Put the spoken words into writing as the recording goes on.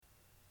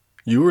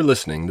You are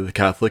listening to the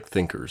Catholic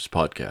Thinkers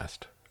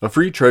Podcast, a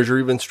free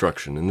treasury of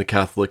instruction in the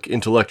Catholic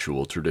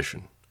intellectual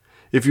tradition.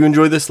 If you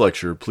enjoy this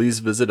lecture, please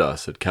visit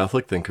us at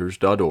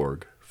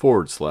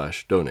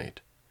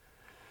catholicthinkers.org/donate.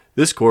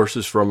 This course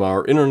is from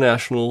our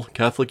International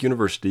Catholic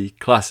University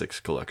Classics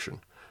Collection,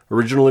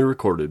 originally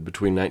recorded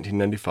between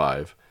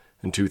 1995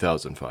 and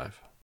 2005.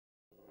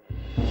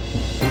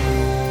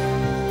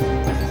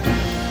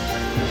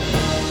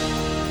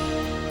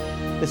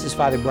 This is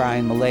Father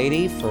Brian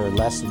Milady for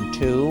Lesson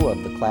 2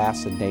 of the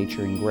class of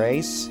Nature and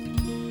Grace.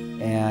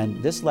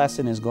 And this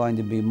lesson is going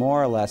to be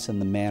more or less in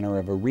the manner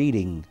of a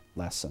reading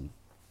lesson.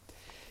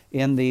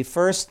 In the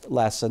first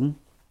lesson,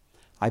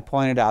 I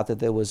pointed out that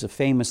there was a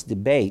famous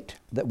debate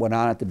that went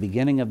on at the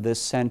beginning of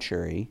this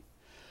century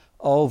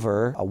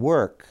over a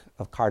work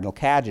of Cardinal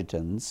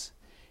Cajetan's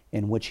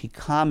in which he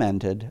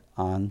commented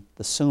on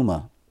the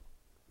Summa.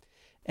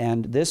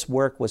 And this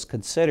work was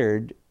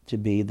considered to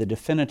be the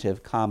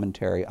definitive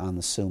commentary on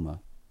the Summa.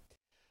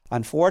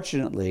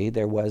 Unfortunately,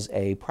 there was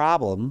a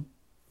problem.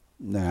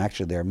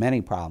 Actually, there are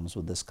many problems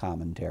with this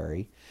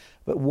commentary,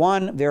 but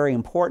one very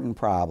important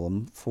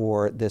problem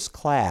for this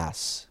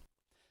class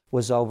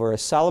was over a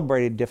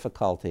celebrated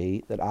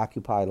difficulty that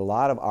occupied a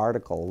lot of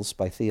articles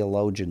by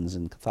theologians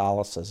in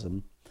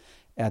Catholicism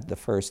at the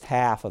first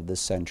half of this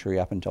century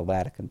up until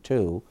Vatican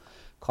II,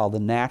 called the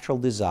natural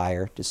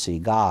desire to see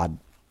God.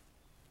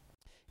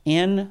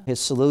 In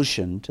his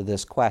solution to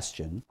this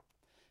question,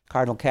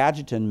 Cardinal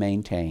Cajetan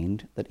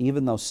maintained that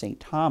even though St.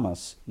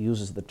 Thomas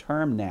uses the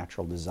term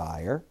natural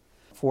desire,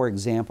 for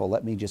example,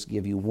 let me just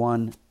give you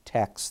one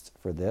text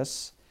for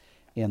this.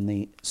 In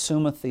the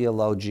Summa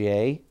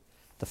Theologiae,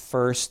 the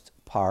first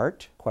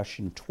part,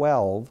 question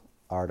 12,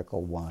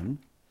 article 1,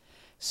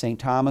 St.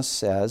 Thomas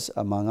says,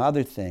 among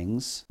other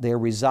things, there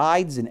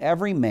resides in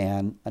every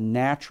man a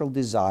natural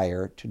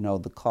desire to know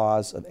the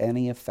cause of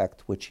any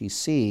effect which he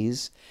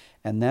sees,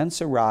 and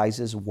thence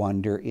arises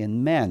wonder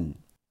in men.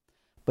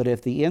 But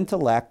if the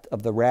intellect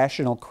of the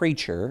rational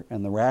creature,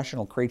 and the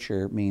rational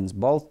creature means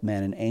both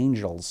men and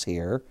angels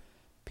here,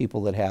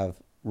 people that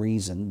have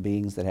reason,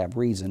 beings that have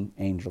reason,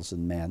 angels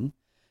and men,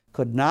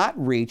 could not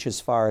reach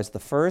as far as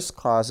the first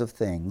cause of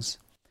things,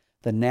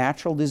 the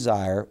natural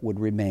desire would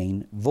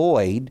remain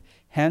void.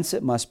 Hence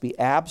it must be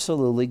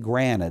absolutely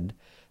granted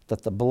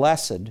that the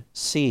blessed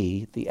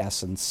see the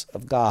essence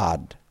of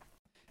God.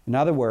 In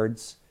other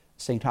words,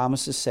 St.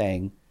 Thomas is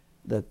saying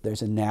that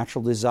there's a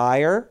natural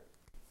desire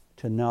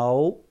to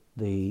know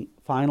the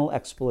final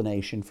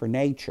explanation for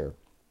nature.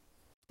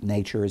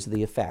 Nature is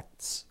the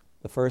effects.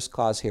 The first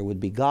cause here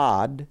would be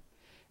God,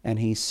 and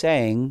he's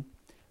saying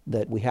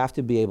that we have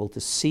to be able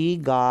to see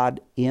God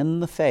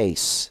in the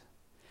face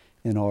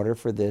in order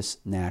for this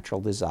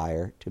natural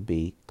desire to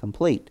be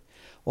complete.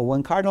 Well,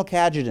 when Cardinal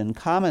Cajetan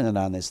commented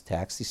on this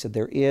text, he said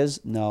there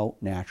is no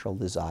natural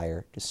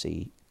desire to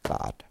see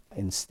God.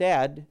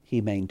 Instead,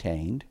 he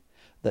maintained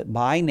that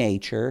by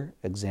nature,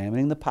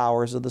 examining the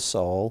powers of the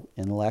soul,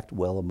 intellect,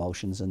 will,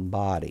 emotions, and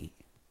body,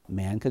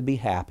 man could be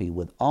happy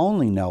with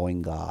only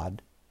knowing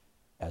God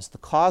as the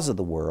cause of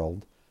the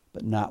world,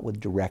 but not with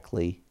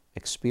directly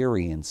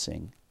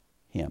experiencing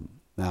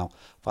him. Now,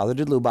 Father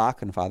de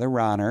Lubac and Father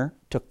Rahner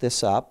took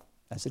this up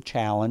as a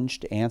challenge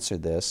to answer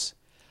this.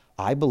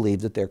 I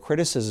believe that their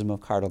criticism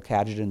of Cardinal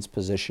Cajetan's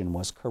position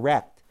was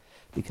correct,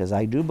 because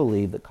I do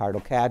believe that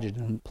Cardinal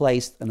Cajetan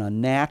placed an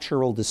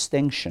unnatural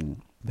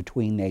distinction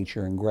between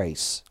nature and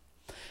grace.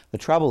 The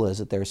trouble is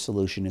that their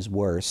solution is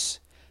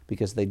worse,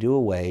 because they do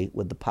away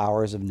with the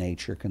powers of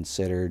nature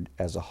considered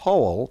as a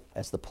whole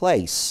as the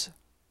place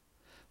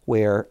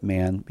where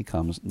man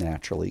becomes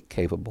naturally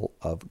capable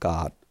of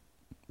God.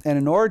 And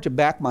in order to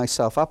back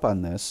myself up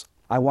on this,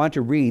 I want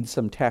to read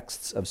some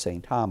texts of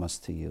St. Thomas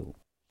to you.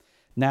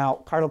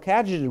 Now, Cardinal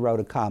Cajetan wrote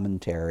a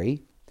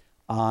commentary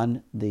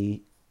on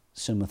the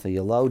Summa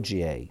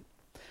Theologiae,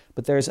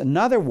 but there's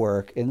another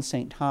work in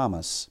St.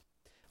 Thomas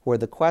where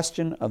the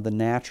question of the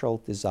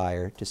natural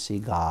desire to see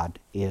God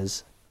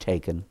is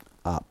taken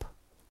up,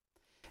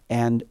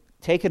 and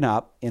taken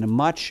up in a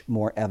much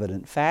more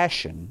evident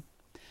fashion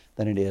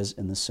than it is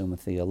in the Summa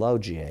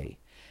Theologiae.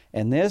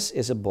 And this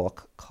is a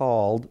book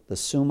called the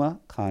Summa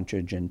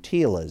Contra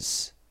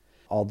Gentiles.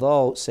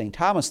 Although St.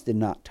 Thomas did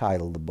not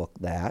title the book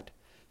that,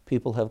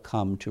 people have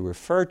come to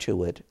refer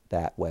to it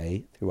that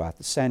way throughout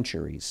the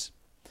centuries.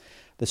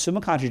 The Summa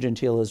Contra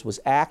Gentiles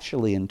was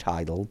actually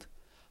entitled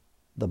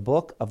The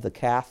Book of the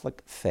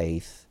Catholic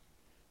Faith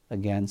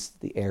Against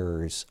the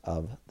Errors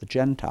of the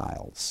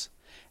Gentiles.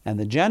 And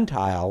the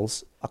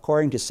Gentiles,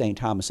 according to St.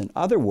 Thomas and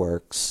other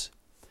works,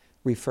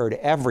 refer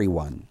to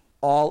everyone,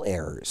 all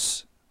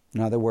errors.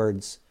 In other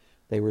words,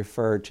 they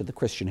refer to the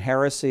Christian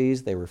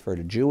heresies, they refer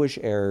to Jewish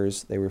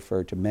errors, they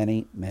refer to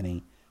many,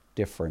 many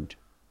different,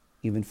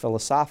 even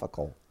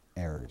philosophical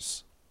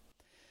errors.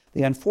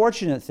 The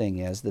unfortunate thing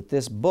is that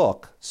this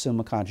book,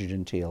 Summa Contra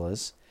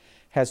Gentiles,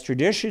 has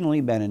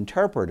traditionally been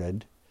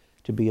interpreted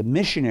to be a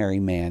missionary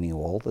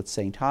manual that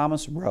St.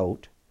 Thomas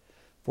wrote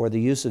for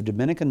the use of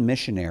Dominican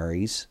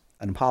missionaries,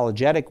 an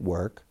apologetic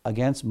work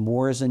against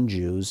Moors and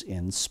Jews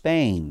in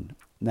Spain.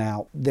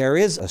 Now, there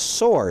is a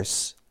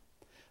source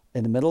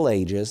in the Middle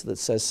Ages that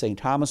says St.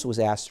 Thomas was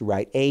asked to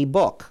write a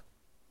book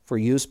for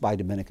use by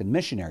Dominican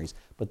missionaries,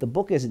 but the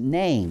book isn't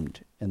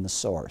named in the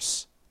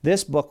source.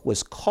 This book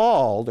was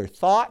called or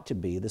thought to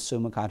be the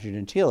Summa Contra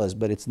Gentiles,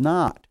 but it's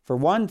not. For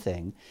one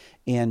thing,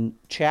 in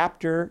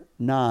chapter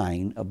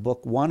 9 of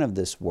book 1 of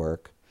this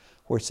work,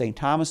 where St.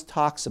 Thomas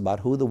talks about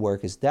who the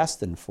work is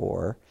destined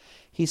for,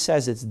 he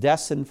says it's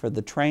destined for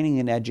the training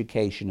and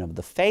education of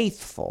the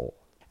faithful,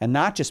 and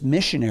not just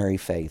missionary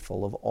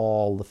faithful, of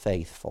all the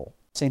faithful.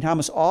 St.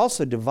 Thomas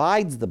also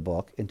divides the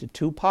book into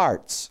 2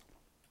 parts.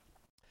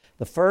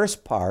 The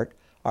first part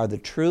are the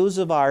truths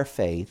of our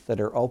faith that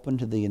are open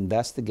to the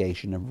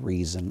investigation of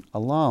reason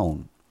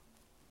alone.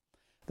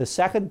 The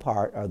second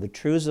part are the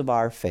truths of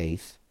our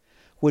faith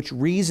which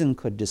reason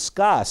could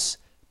discuss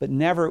but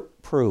never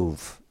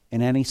prove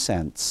in any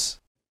sense.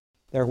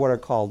 They're what are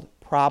called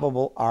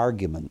probable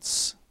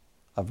arguments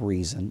of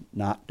reason,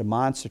 not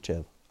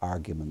demonstrative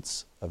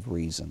arguments of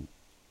reason.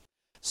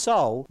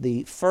 So,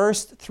 the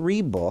first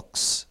 3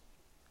 books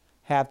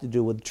have to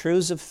do with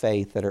truths of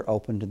faith that are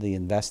open to the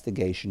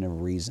investigation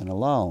of reason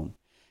alone.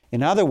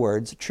 In other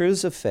words,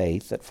 truths of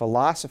faith that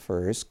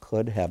philosophers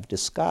could have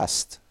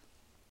discussed.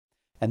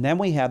 And then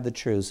we have the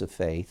truths of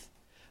faith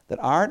that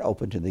aren't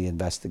open to the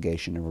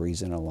investigation of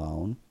reason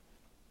alone.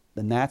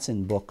 Then that's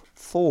in book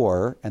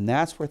 4, and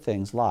that's where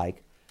things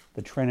like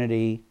the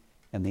Trinity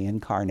and the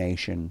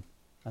Incarnation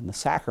and the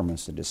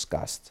sacraments are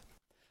discussed.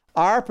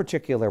 Our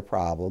particular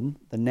problem,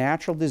 the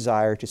natural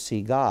desire to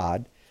see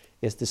God,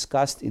 is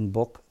discussed in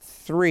book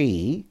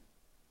 3,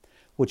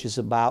 which is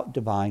about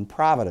divine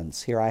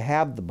providence. Here I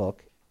have the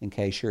book, in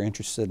case you're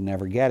interested in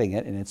ever getting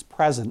it, in its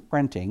present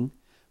printing,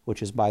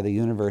 which is by the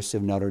University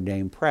of Notre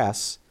Dame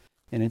Press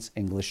in its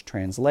English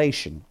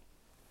translation.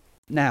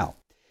 Now,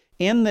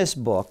 in this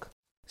book,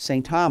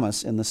 St.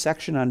 Thomas, in the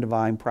section on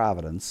divine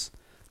providence,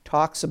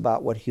 talks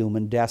about what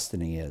human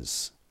destiny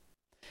is.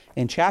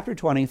 In chapter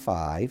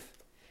 25,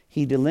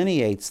 he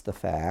delineates the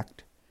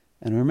fact,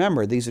 and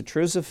remember, these are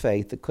truths of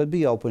faith that could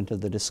be open to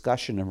the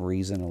discussion of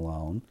reason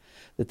alone,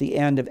 that the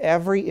end of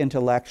every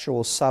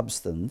intellectual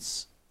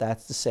substance,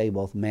 that's to say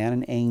both man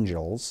and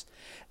angels,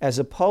 as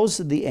opposed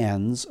to the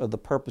ends or the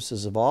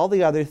purposes of all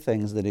the other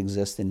things that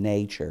exist in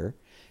nature,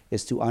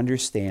 is to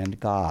understand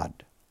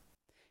God.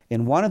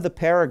 In one of the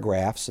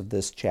paragraphs of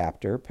this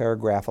chapter,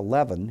 paragraph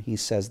 11, he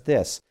says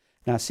this.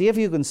 Now see if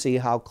you can see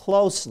how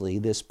closely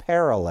this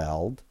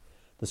paralleled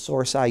the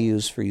source I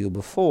used for you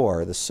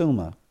before, the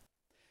Summa.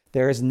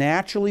 There is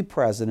naturally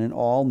present in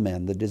all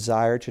men the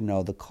desire to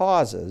know the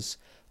causes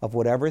of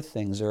whatever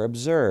things are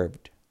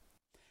observed.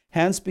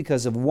 Hence,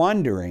 because of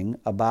wondering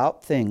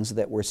about things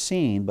that were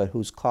seen but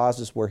whose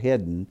causes were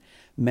hidden,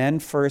 men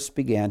first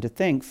began to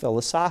think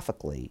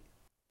philosophically.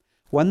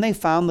 When they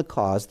found the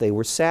cause, they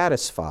were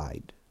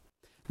satisfied.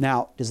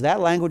 Now, does that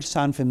language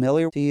sound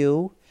familiar to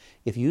you?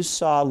 If you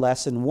saw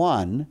lesson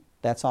 1,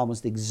 that's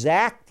almost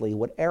exactly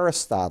what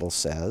Aristotle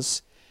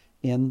says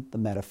in the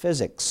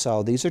Metaphysics.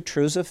 So these are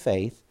truths of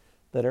faith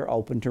that are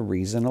open to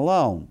reason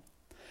alone.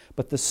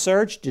 But the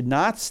search did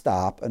not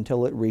stop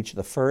until it reached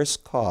the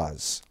first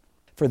cause.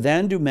 For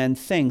then do men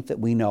think that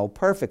we know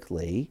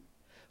perfectly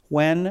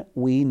when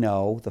we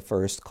know the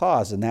first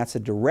cause. And that's a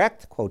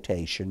direct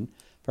quotation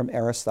from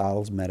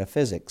Aristotle's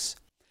Metaphysics.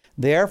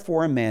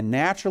 Therefore, a man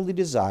naturally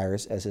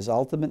desires as his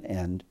ultimate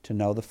end to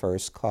know the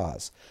first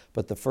cause.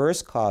 But the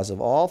first cause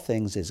of all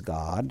things is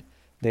God.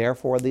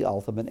 Therefore, the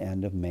ultimate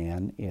end of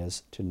man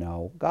is to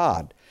know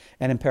God.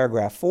 And in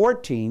paragraph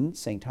 14,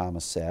 St.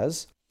 Thomas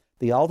says,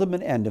 the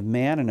ultimate end of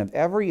man and of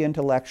every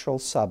intellectual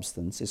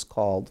substance is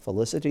called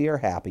felicity or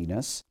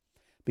happiness,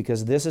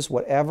 because this is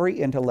what every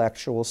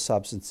intellectual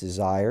substance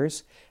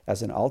desires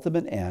as an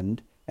ultimate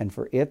end and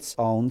for its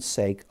own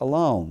sake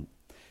alone.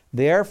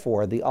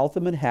 Therefore, the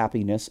ultimate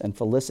happiness and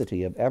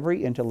felicity of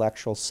every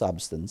intellectual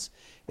substance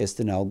is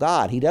to know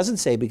God. He doesn't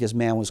say because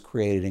man was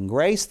created in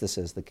grace this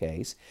is the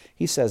case.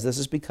 He says this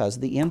is because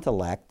the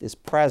intellect is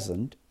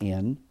present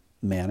in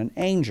men and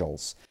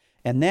angels.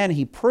 And then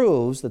he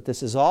proves that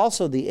this is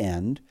also the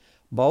end,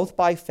 both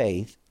by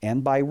faith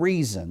and by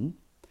reason.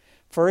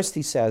 First,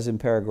 he says in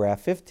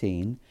paragraph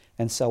 15,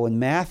 and so in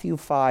Matthew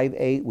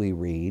 5:8 we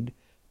read,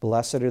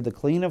 Blessed are the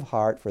clean of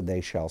heart, for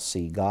they shall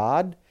see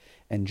God.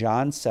 And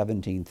John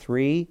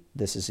 17:3,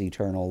 this is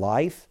eternal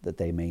life, that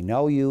they may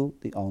know you,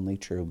 the only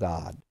true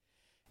God.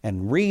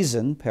 And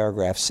reason,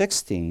 paragraph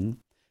 16,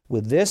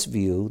 with this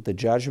view, the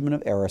judgment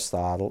of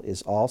Aristotle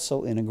is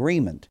also in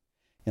agreement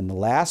in the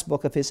last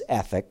book of his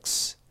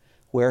Ethics,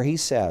 where he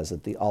says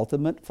that the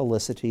ultimate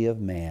felicity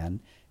of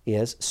man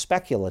is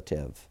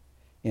speculative,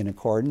 in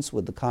accordance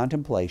with the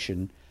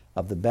contemplation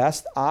of the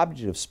best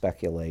object of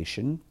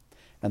speculation,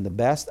 and the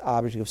best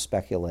object of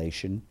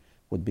speculation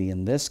would be,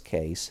 in this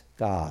case,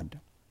 God.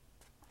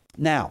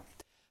 Now,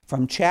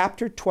 from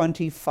chapter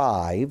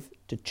 25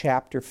 to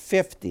chapter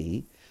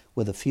 50,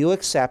 with a few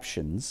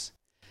exceptions,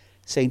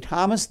 St.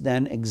 Thomas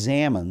then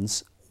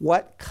examines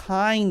what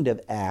kind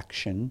of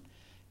action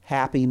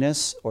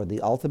happiness or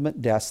the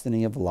ultimate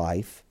destiny of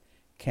life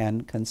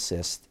can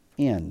consist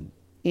in.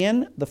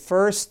 In the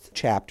first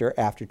chapter,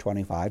 after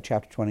 25,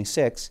 chapter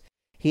 26,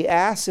 he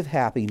asks if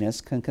happiness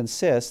can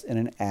consist in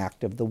an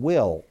act of the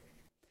will.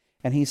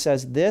 And he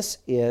says this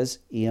is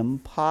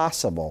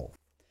impossible.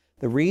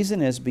 The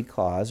reason is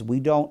because we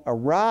don't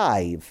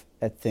arrive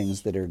at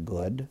things that are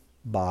good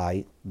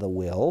by the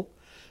will,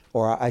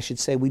 or I should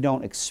say we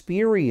don't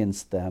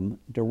experience them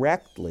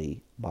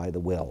directly by the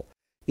will.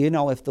 You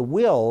know, if the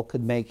will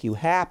could make you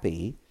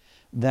happy,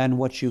 then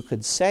what you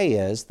could say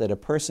is that a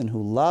person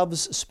who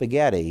loves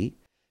spaghetti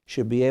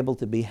should be able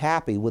to be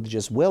happy with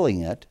just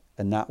willing it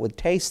and not with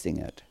tasting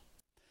it.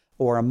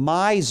 Or a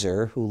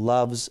miser who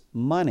loves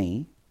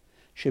money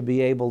should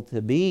be able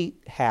to be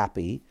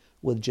happy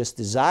with just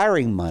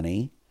desiring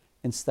money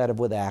instead of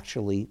with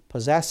actually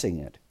possessing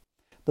it.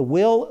 The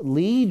will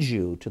leads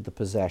you to the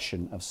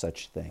possession of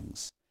such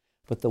things,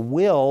 but the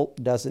will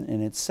doesn't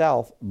in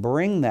itself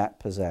bring that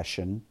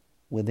possession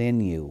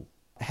within you.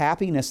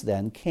 Happiness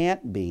then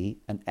can't be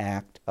an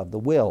act of the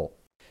will.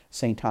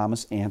 St.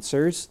 Thomas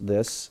answers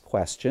this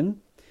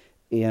question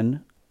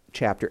in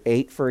chapter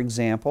 8, for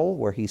example,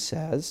 where he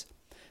says,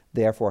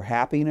 "Therefore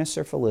happiness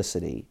or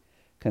felicity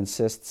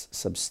consists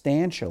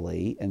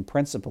substantially and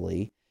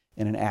principally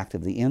in an act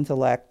of the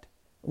intellect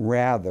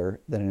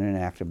rather than in an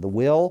act of the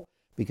will,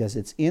 because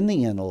it's in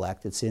the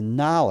intellect, it's in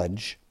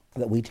knowledge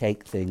that we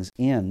take things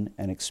in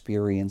and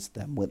experience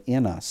them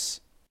within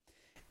us."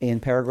 In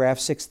paragraph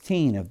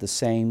 16 of the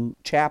same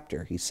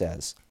chapter, he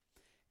says,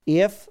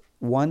 "If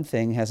one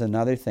thing has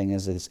another thing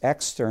as its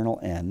external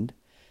end,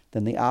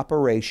 then the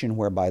operation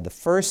whereby the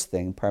first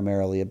thing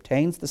primarily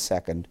obtains the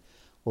second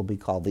will be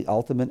called the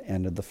ultimate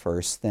end of the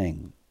first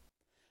thing.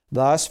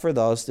 Thus, for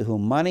those to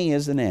whom money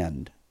is an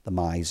end, the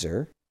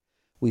miser,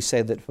 we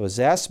say that to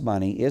possess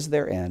money is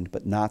their end,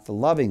 but not the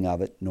loving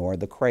of it, nor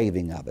the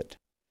craving of it.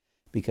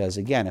 Because,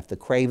 again, if the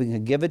craving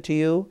could give it to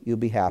you, you'd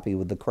be happy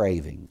with the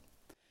craving.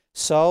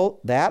 So,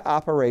 that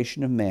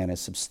operation of man is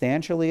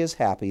substantially his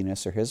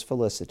happiness or his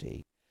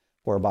felicity,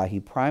 whereby he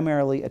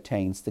primarily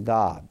attains to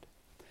God.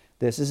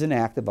 This is an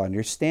act of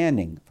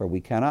understanding, for we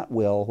cannot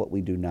will what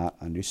we do not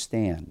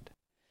understand.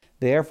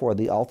 Therefore,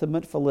 the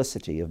ultimate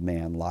felicity of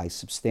man lies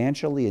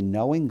substantially in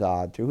knowing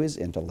God through his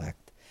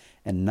intellect,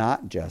 and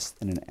not just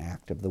in an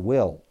act of the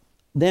will."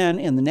 Then,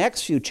 in the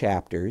next few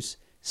chapters,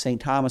 St.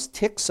 Thomas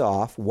ticks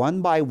off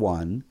one by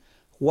one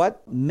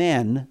what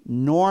men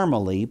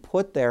normally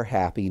put their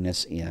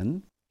happiness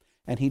in,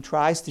 and he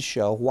tries to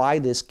show why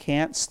this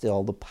can't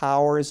still the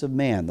powers of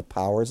man, the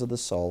powers of the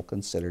soul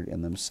considered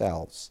in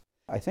themselves.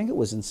 I think it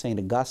was in St.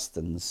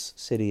 Augustine's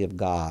City of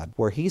God,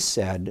 where he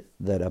said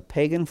that a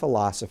pagan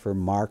philosopher,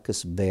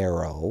 Marcus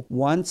Varro,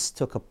 once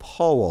took a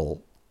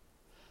poll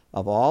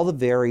of all the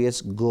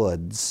various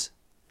goods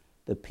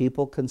that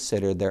people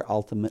considered their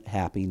ultimate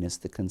happiness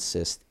to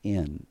consist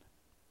in.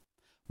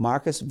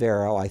 Marcus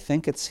Varro, I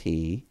think it's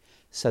he,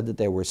 said that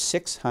there were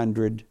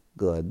 600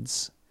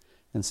 goods,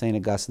 and St.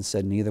 Augustine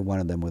said neither one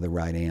of them were the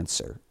right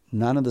answer.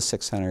 None of the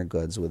 600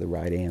 goods were the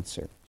right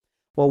answer.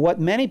 Well, what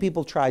many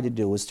people tried to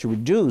do was to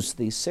reduce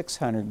these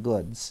 600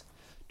 goods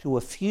to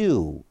a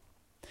few,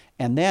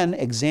 and then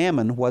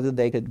examine whether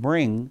they could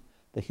bring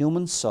the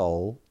human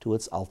soul to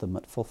its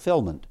ultimate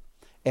fulfillment.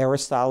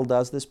 Aristotle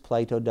does this,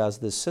 Plato does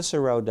this,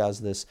 Cicero does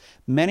this,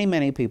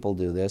 many people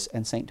do this,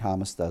 and St.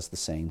 Thomas does the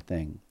same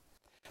thing.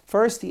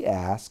 First, he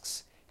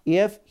asks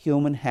if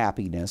human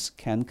happiness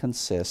can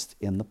consist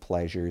in the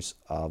pleasures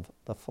of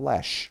the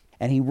flesh.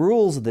 And he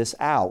rules this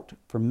out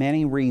for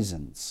many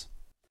reasons.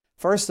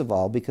 First of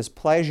all, because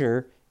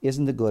pleasure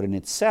isn't a good in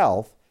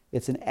itself,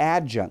 it's an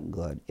adjunct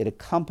good. It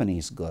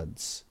accompanies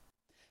goods.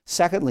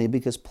 Secondly,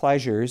 because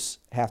pleasures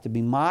have to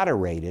be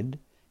moderated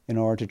in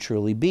order to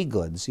truly be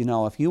goods. You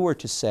know, if you were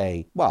to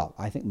say, well,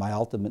 I think my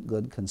ultimate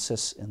good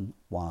consists in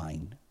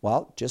wine.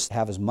 Well, just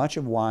have as much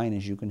of wine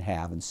as you can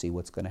have and see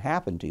what's going to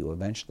happen to you.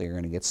 Eventually you're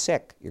going to get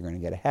sick, you're going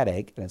to get a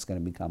headache, and it's going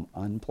to become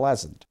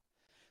unpleasant.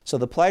 So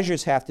the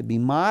pleasures have to be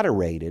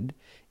moderated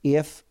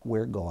if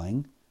we're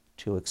going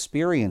to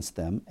experience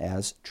them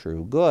as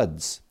true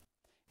goods.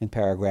 In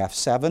paragraph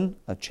 7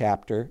 of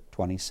chapter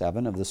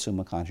 27 of the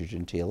Summa Contra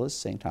Gentiles,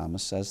 St.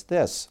 Thomas says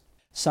this: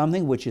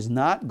 "Something which is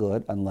not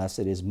good unless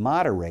it is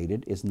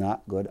moderated is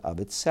not good of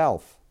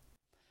itself.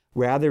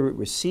 Rather, it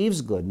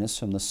receives goodness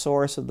from the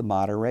source of the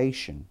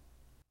moderation.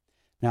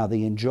 Now,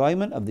 the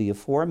enjoyment of the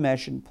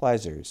aforementioned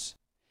pleasures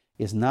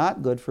is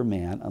not good for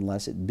man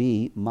unless it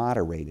be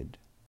moderated.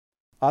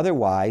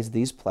 Otherwise,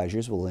 these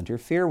pleasures will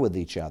interfere with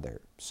each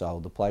other. So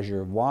the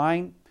pleasure of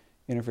wine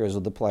interferes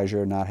with the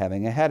pleasure of not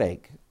having a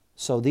headache.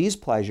 So these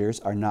pleasures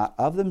are not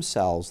of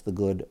themselves the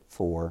good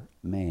for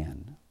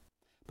man.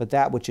 But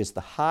that which is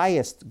the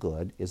highest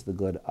good is the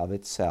good of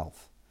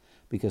itself,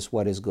 because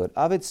what is good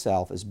of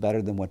itself is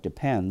better than what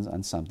depends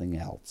on something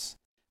else.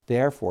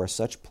 Therefore,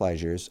 such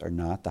pleasures are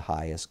not the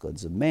highest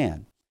goods of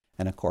man."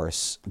 And of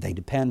course, they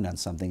depend on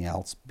something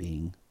else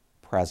being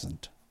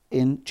present.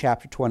 In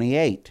chapter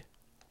 28,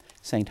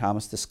 St.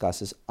 Thomas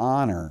discusses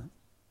honor.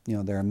 You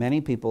know, there are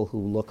many people who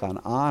look on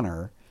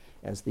honor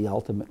as the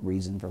ultimate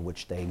reason for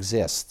which they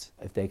exist.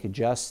 If they could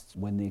just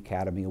win the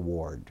Academy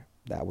Award,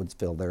 That would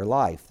fill their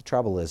life. The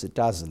trouble is, it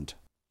doesn't.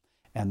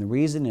 And the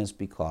reason is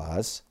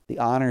because the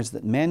honors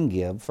that men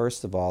give,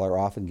 first of all, are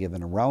often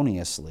given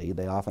erroneously.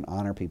 They often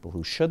honor people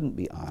who shouldn't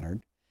be honored.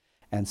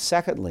 And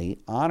secondly,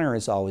 honor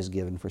is always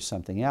given for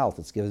something else.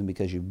 It's given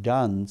because you've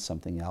done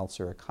something else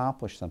or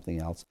accomplished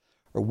something else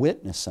or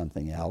witnessed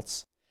something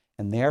else,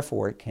 and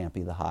therefore it can't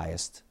be the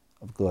highest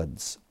of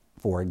goods.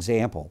 For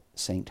example,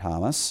 St.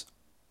 Thomas,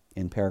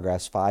 in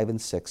paragraphs 5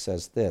 and 6,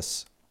 says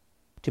this: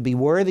 "To be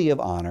worthy of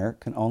honor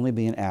can only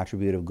be an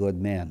attribute of good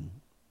men.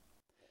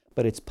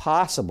 But it's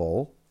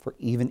possible for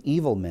even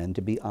evil men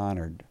to be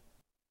honored.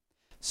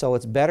 So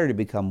it's better to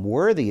become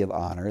worthy of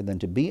honor than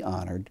to be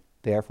honored.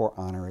 Therefore,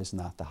 honor is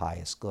not the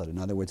highest good." In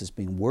other words, it's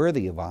being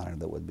worthy of honor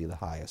that would be the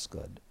highest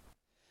good.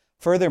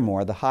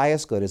 Furthermore, the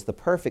highest good is the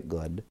perfect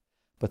good,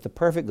 but the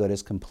perfect good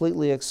is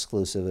completely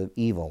exclusive of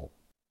evil.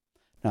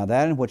 Now,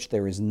 that in which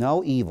there is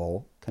no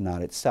evil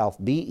cannot itself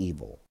be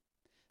evil.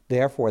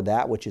 Therefore,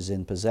 that which is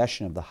in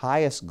possession of the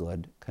highest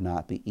good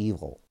cannot be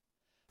evil.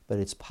 But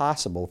it's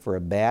possible for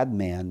a bad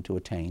man to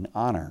attain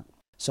honor.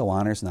 So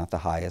honor is not the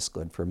highest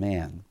good for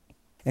man.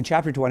 In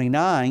chapter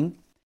 29,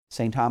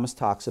 St. Thomas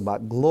talks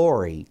about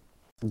glory.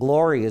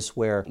 Glory is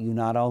where you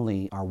not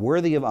only are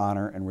worthy of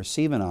honor and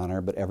receive an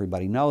honor, but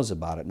everybody knows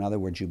about it. In other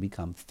words, you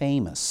become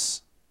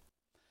famous.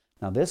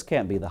 Now, this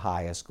can't be the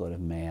highest good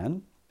of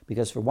man,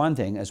 because for one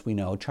thing, as we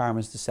know, charm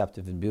is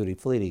deceptive and beauty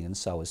fleeting, and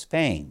so is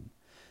fame.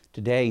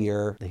 Today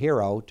you're the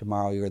hero,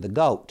 tomorrow you're the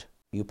goat.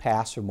 You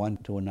pass from one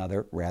to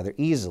another rather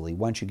easily.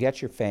 Once you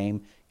get your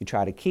fame, you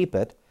try to keep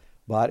it,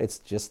 but it's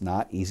just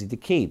not easy to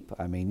keep.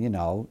 I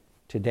mean,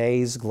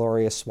 today's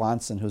Gloria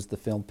Swanson, who's the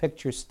film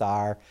picture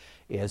star,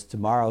 is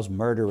tomorrow's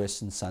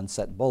murderess in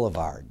Sunset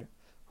Boulevard,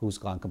 who's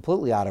gone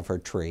completely out of her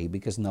tree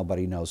because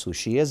nobody knows who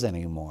she is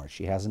anymore.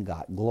 She hasn't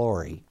got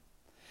glory.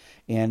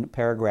 In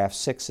paragraphs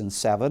 6 and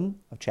 7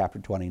 of chapter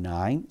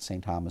 29,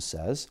 St. Thomas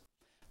says,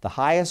 "The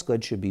highest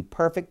good should be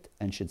perfect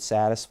and should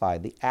satisfy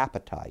the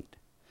appetite.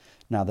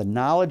 Now, the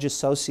knowledge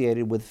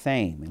associated with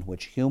fame, in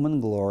which human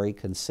glory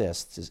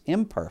consists, is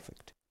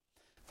imperfect,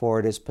 for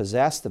it is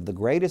possessed of the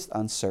greatest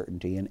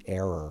uncertainty and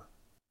error.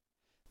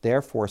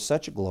 Therefore,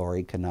 such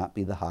glory cannot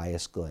be the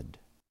highest good.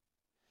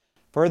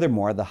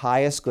 Furthermore, the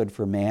highest good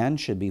for man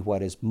should be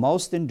what is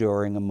most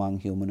enduring among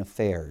human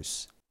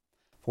affairs.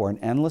 For an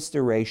endless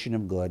duration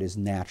of good is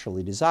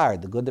naturally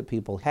desired." The good that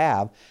people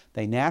have,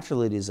 they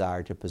naturally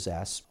desire to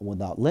possess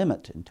without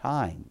limit in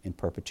time, in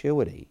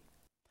perpetuity.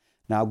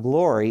 Now,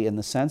 glory, in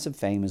the sense of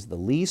fame, is the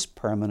least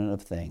permanent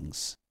of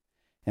things.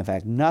 In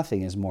fact,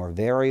 nothing is more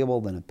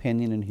variable than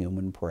opinion and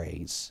human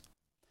praise.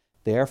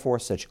 Therefore,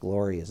 such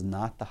glory is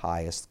not the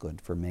highest good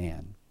for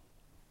man.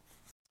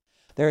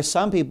 There are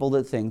some people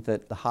that think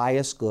that the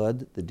highest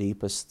good, the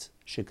deepest,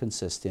 should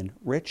consist in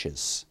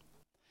riches.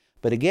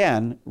 But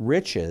again,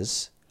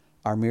 riches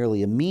are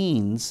merely a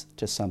means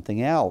to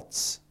something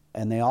else,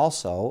 and they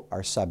also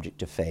are subject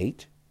to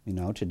fate.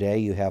 Today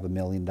you have $1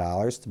 million,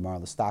 tomorrow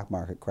the stock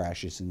market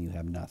crashes and you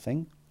have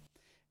nothing.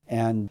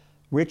 And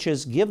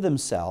riches give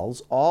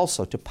themselves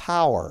also to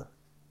power.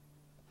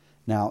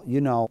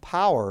 Now,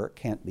 power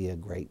can't be a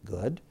great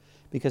good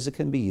because it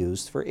can be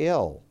used for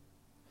ill.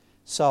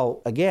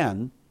 So,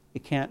 again,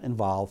 it can't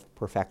involve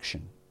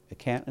perfection. It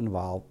can't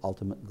involve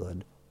ultimate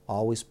good,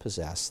 always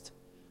possessed,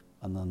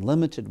 an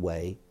unlimited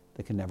way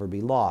that can never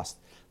be lost.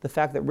 The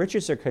fact that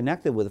riches are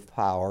connected with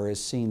power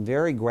is seen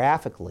very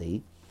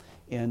graphically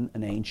in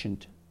an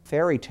ancient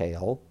fairy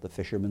tale, The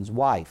Fisherman's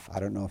Wife. I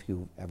don't know if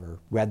you've ever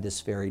read this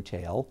fairy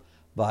tale,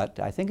 but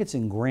I think it's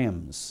in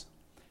Grimm's.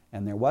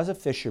 And there was a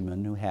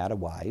fisherman who had a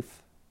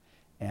wife,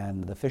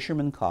 and the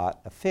fisherman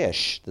caught a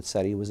fish that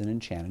said he was an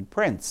enchanted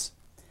prince.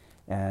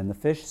 And the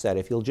fish said,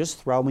 "If you'll just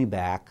throw me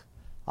back,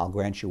 I'll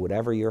grant you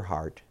whatever your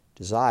heart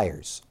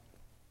desires."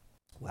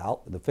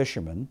 Well, the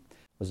fisherman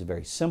was a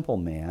very simple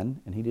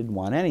man, and he didn't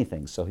want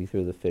anything, so he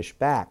threw the fish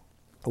back.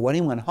 But when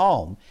he went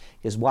home,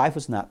 his wife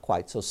was not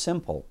quite so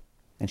simple.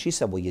 And she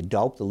said, "Well, you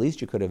dope, the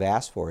least you could have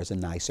asked for is a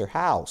nicer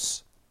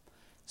house."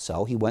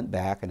 So he went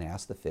back and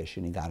asked the fish,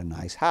 and he got a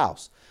nice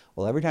house.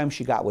 Well, every time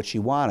she got what she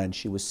wanted,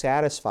 she was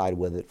satisfied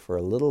with it for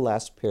a little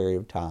less period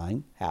of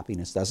time.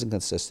 Happiness doesn't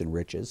consist in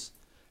riches.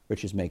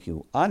 Riches make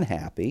you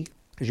unhappy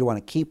because you want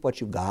to keep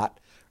what you got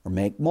or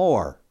make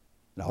more.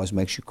 It always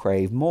makes you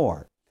crave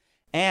more.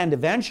 And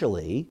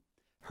eventually,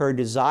 her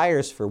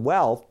desires for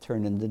wealth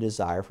turned into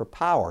desire for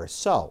power.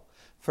 So,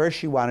 first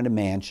she wanted a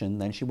mansion,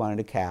 then she wanted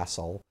a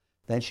castle,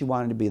 then she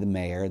wanted to be the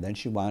mayor, then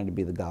she wanted to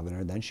be the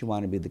governor, then she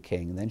wanted to be the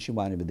king, then she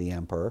wanted to be the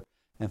emperor,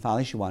 and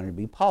finally she wanted to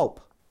be pope.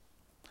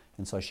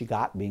 And so she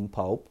got being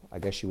pope. I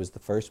guess she was the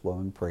first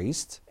woman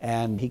priest.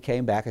 And he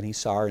came back and he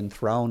saw her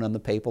enthroned on the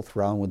papal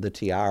throne with the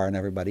tiara and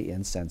everybody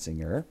incensing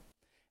her.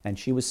 And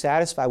she was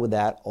satisfied with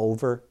that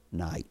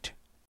overnight.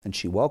 And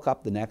she woke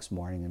up the next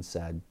morning and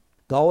said,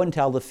 "Go and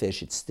tell the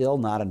fish it's still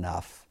not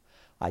enough.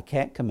 I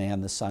can't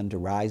command the sun to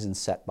rise and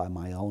set by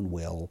my own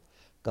will.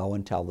 Go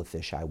and tell the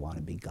fish I want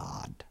to be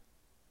God."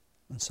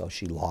 And so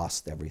she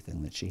lost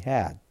everything that she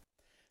had.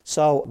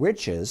 So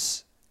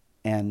riches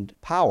and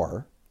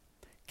power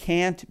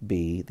can't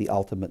be the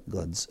ultimate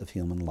goods of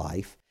human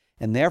life,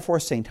 and therefore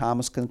St.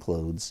 Thomas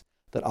concludes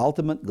that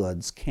ultimate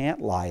goods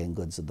can't lie in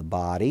goods of the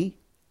body,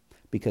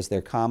 because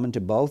they're common to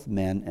both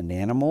men and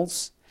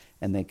animals,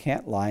 and they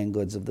can't lie in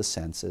goods of the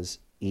senses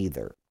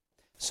either.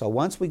 So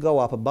once we go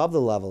up above the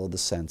level of the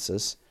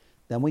senses,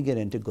 then we get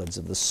into goods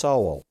of the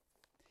soul.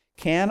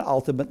 Can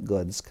ultimate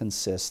goods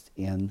consist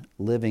in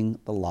living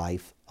the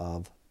life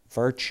of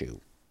virtue?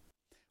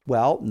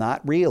 Well,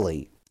 not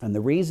really. And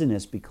the reason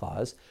is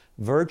because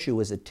virtue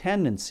is a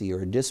tendency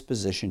or a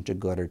disposition to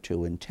good or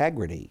to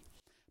integrity.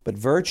 But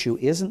virtue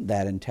isn't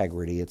that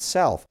integrity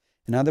itself.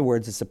 In other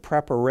words, it's a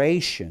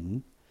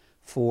preparation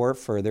for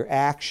further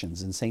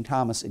actions. And St.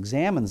 Thomas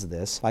examines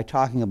this by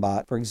talking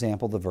about, for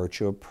example, the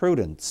virtue of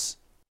prudence.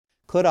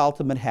 Could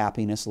ultimate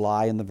happiness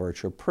lie in the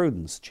virtue of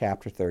prudence?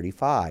 Chapter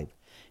 35.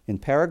 In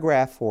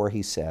paragraph 4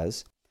 he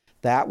says,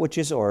 "That which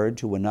is ordered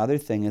to another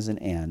thing as an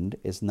end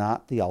is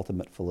not the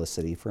ultimate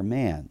felicity for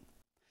man.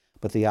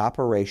 But the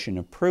operation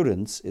of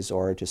prudence is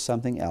ordered to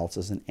something else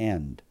as an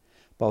end,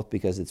 both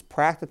because it's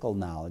practical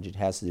knowledge, it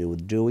has to do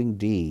with doing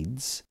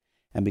deeds,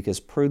 and because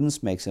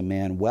prudence makes a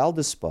man well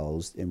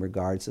disposed in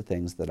regards to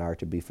things that are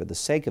to be for the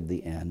sake of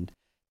the end.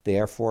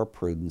 Therefore,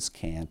 prudence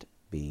can't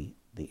be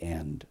the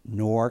end,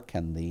 nor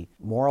can the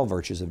moral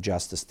virtues of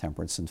justice,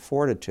 temperance, and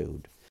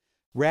fortitude.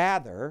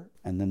 Rather,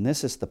 and then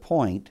this is the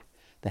point,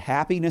 the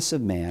happiness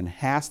of man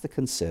has to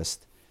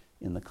consist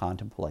in the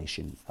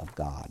contemplation of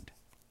God."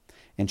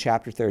 In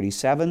chapter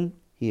 37,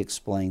 he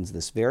explains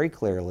this very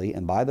clearly,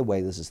 and by the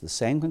way, this is the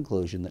same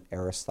conclusion that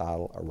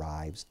Aristotle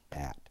arrives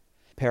at.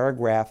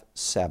 Paragraph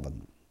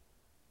 7.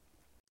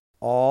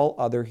 "All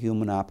other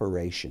human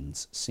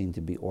operations seem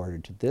to be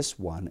ordered to this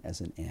one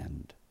as an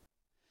end.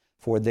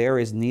 For there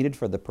is needed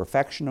for the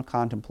perfection of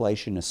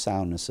contemplation a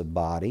soundness of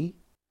body,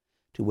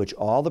 to which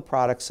all the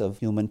products of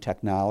human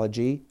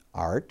technology,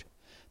 art,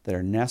 that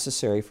are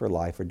necessary for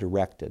life are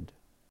directed.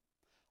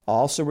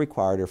 Also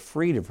required are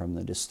freedom from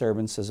the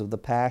disturbances of the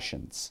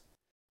passions.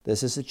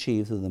 This is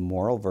achieved through the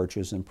moral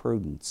virtues and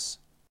prudence,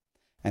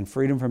 and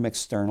freedom from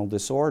external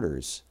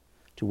disorders,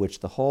 to which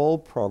the whole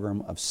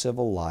program of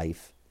civil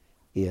life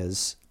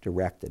is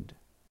directed.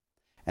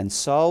 And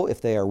so,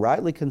 if they are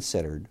rightly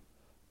considered,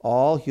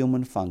 all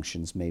human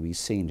functions may be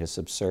seen to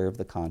subserve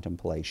the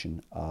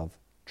contemplation of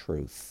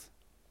truth."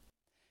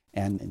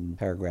 And in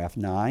paragraph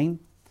 9,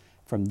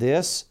 "From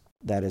this,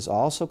 that is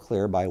also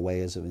clear by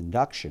ways of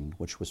induction,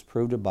 which was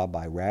proved above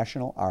by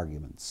rational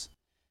arguments,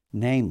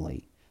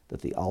 namely, that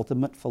the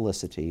ultimate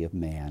felicity of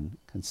man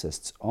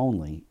consists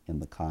only in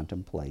the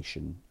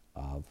contemplation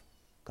of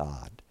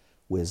God,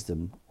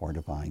 wisdom, or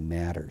divine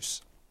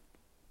matters."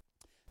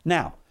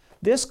 Now,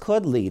 this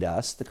could lead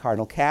us to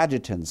Cardinal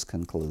Cajetan's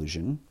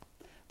conclusion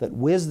that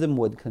wisdom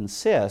would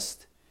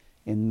consist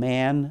in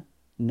man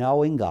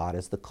knowing God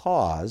as the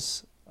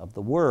cause of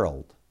the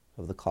world,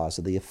 of the cause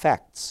of the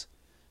effects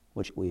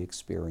which we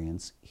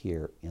experience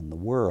here in the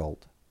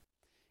world.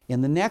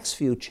 In the next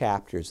few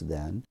chapters,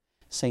 then,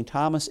 St.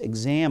 Thomas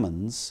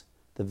examines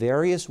the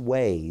various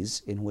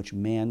ways in which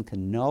man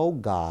can know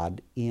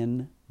God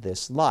in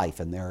this life,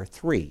 and there are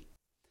three.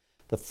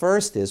 The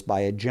first is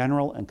by a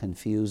general and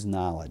confused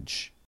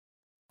knowledge.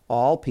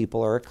 All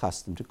people are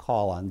accustomed to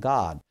call on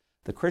God.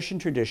 The Christian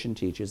tradition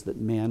teaches that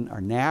men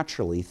are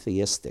naturally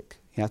theistic.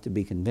 You have to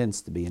be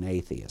convinced to be an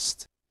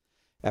atheist.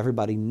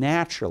 Everybody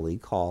naturally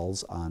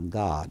calls on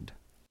God.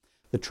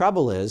 The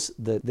trouble is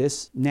that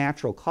this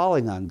natural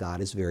calling on God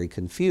is very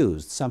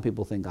confused. Some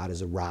people think God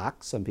is a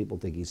rock. Some people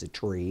think he's a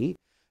tree.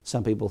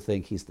 Some people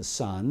think he's the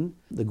sun.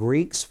 The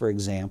Greeks, for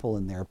example,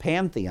 in their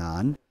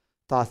pantheon,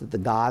 thought that the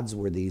gods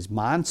were these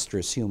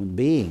monstrous human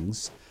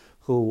beings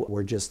who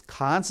were just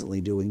constantly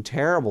doing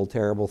terrible,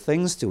 terrible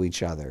things to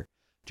each other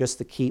just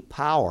to keep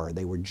power.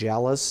 They were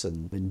jealous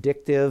and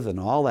vindictive and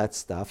all that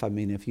stuff. I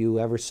mean, if you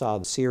ever saw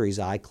the series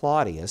I,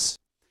 Claudius,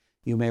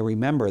 you may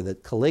remember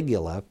that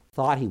Caligula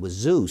thought he was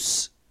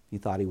Zeus. He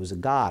thought he was a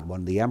god,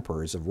 one of the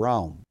emperors of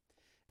Rome.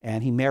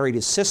 And he married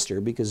his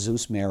sister because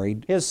Zeus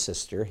married his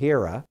sister,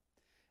 Hera.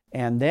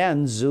 And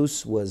then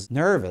Zeus was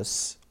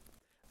nervous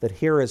that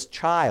Hera's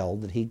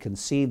child that he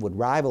conceived would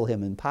rival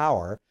him in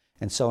power.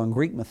 And so in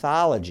Greek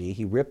mythology,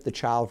 he ripped the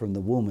child from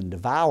the womb and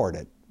devoured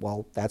it.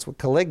 Well, that's what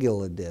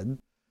Caligula did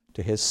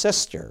to his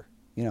sister.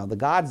 You know, the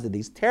gods did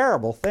these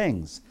terrible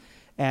things.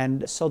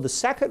 And so the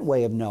second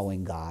way of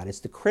knowing God is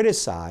to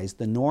criticize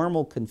the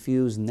normal,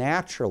 confused,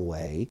 natural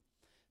way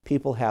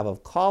people have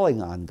of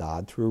calling on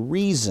God through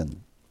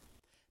reason.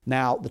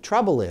 Now, the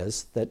trouble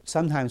is that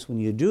sometimes when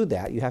you do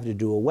that, you have to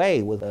do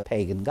away with the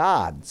pagan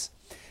gods.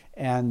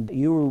 And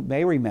you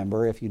may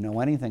remember, if you know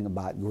anything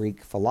about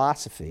Greek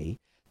philosophy,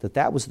 that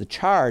that was the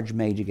charge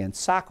made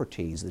against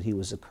Socrates, that he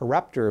was a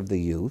corrupter of the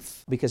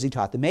youth because he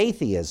taught them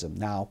atheism.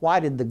 Now, why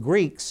did the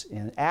Greeks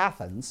in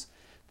Athens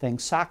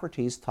think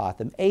Socrates taught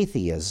them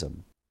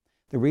atheism?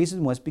 The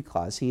reason was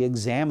because he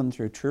examined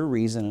through true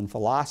reason and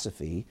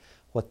philosophy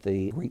what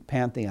the Greek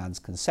pantheon's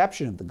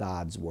conception of the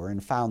gods were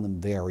and found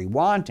them very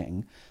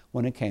wanting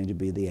when it came to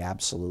be the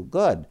absolute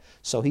good.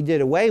 So he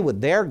did away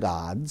with their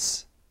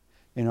gods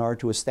in order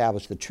to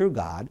establish the true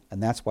God,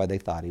 and that's why they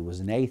thought he was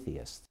an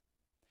atheist.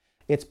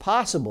 It's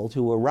possible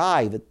to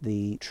arrive at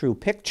the true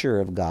picture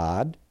of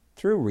God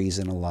through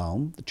reason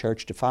alone. The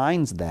Church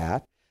defines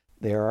that.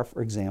 There are,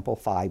 for example,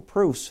 5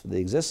 proofs for the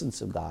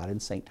existence of God in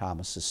St.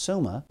 Thomas's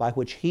Summa, by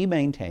which he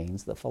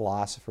maintains that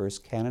philosophers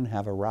can and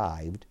have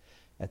arrived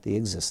at the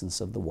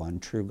existence of the one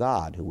true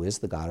God, who is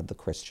the God of the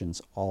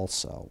Christians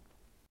also.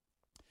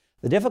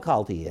 The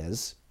difficulty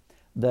is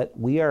that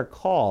we are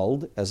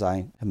called, as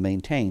I have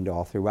maintained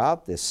all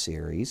throughout this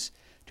series,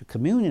 to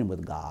communion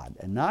with God,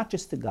 and not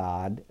just to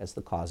God as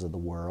the cause of the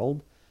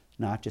world,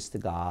 not just to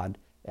God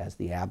as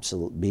the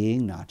absolute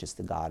being, not just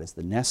to God as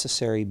the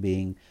necessary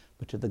being,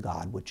 but to the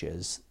God which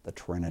is the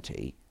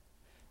Trinity,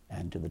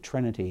 and to the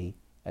Trinity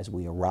as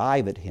we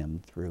arrive at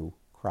him through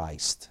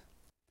Christ.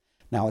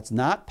 Now, it's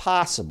not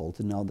possible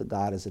to know that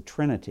God is a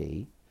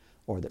Trinity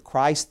or that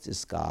Christ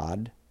is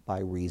God by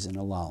reason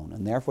alone.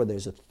 And therefore,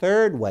 there's a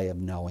third way of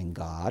knowing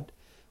God,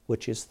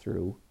 which is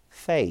through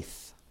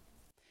faith.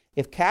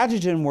 If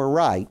Cajetan were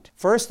right,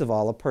 first of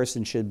all, a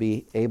person should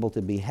be able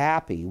to be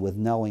happy with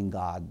knowing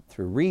God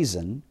through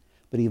reason,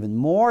 but even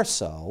more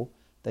so,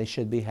 they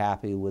should be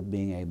happy with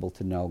being able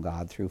to know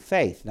God through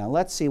faith. Now,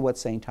 let's see what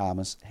St.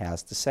 Thomas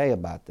has to say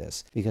about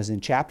this, because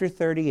in chapter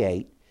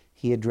 38,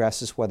 he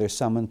addresses whether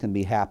someone can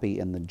be happy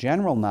in the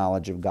general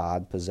knowledge of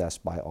God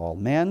possessed by all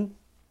men.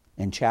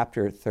 In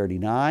chapter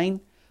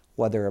 39,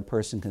 whether a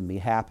person can be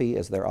happy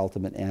as their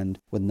ultimate end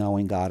with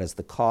knowing God as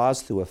the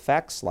cause through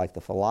effects like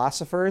the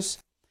philosophers.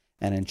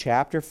 And in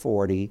chapter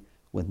 40,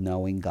 with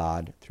knowing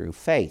God through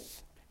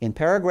faith. In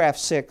paragraph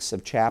 6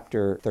 of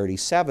chapter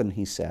 37,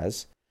 he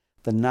says,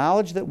 "The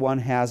knowledge that one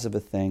has of a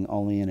thing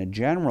only in a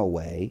general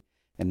way,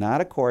 and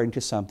not according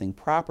to something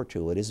proper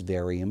to it, is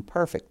very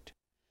imperfect.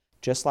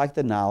 Just like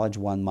the knowledge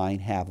one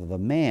might have of a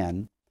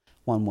man,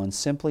 when one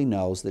simply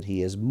knows that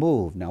he is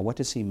moved." Now, what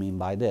does he mean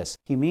by this?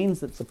 He means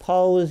that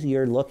suppose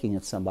you're looking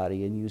at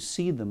somebody and you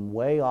see them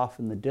way off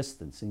in the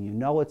distance, and you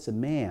know it's a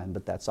man,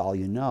 but that's all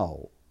you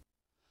know.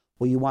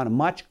 Well, you want a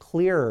much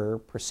clearer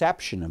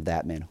perception of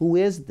that man. Who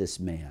is this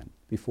man?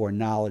 Before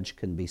knowledge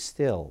can be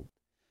stilled.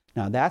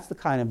 Now, that's the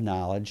kind of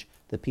knowledge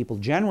that people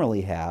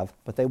generally have,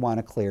 but they want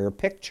a clearer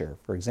picture.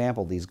 For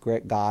example, these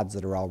great gods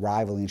that are all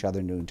rivaling each other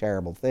and doing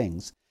terrible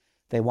things,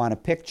 they want a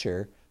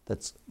picture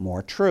that's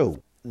more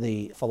true.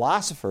 The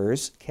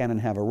philosophers can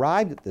and have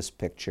arrived at this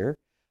picture,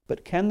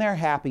 but can their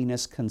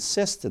happiness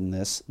consist in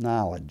this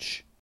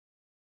knowledge?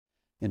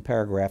 In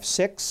paragraph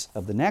 6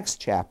 of the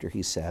next chapter,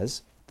 he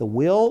says, "The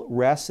will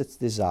rests its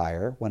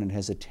desire when it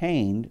has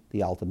attained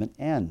the ultimate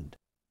end.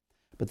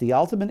 But the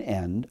ultimate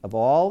end of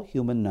all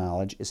human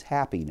knowledge is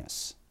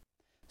happiness.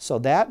 So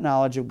that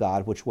knowledge of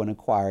God which, when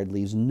acquired,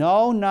 leaves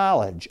no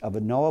knowledge of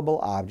a knowable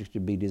object to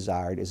be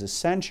desired is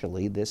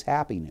essentially this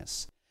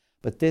happiness.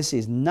 But this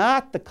is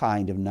not the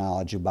kind of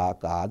knowledge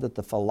about God that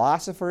the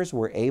philosophers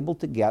were able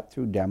to get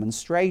through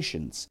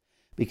demonstrations,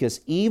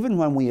 because even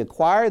when we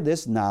acquire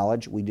this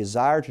knowledge, we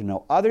desire to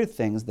know other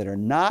things that are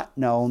not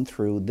known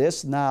through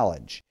this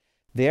knowledge.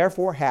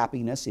 Therefore,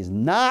 happiness is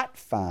not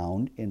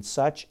found in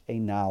such a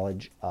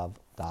knowledge of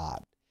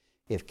God."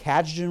 If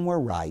Cajetan were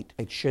right,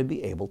 it should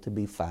be able to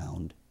be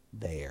found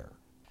there.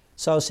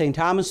 So St.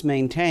 Thomas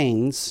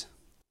maintains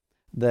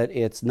that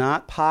it's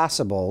not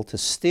possible to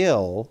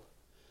still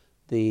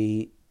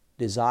the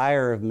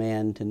desire of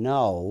man to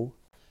know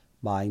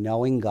by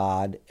knowing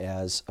God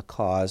as a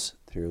cause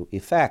through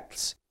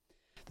effects.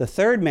 The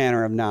third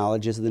manner of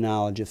knowledge is the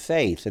knowledge of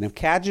faith. And if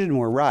Cajetan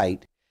were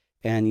right,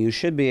 and you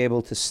should be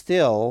able to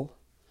still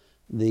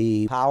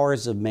the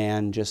powers of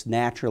man just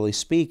naturally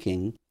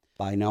speaking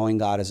by knowing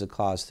God as a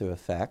cause through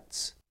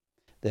effects,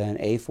 then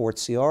a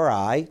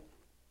fortiori,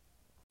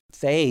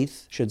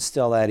 faith should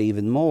still that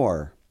even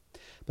more.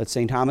 But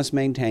St. Thomas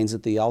maintains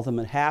that the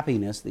ultimate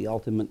happiness, the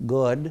ultimate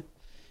good,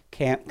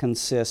 can't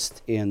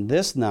consist in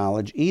this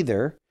knowledge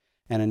either.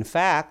 And in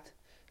fact,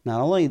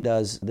 not only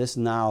does this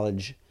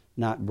knowledge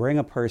not bring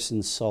a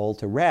person's soul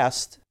to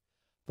rest,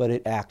 but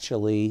it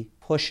actually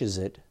pushes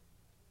it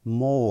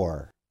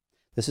more.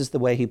 This is the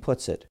way he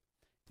puts it.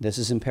 This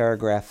is in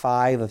paragraph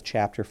 5 of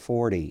chapter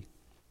 40.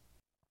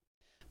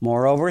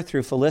 "Moreover,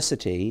 through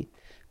felicity,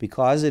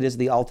 because it is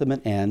the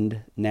ultimate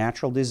end,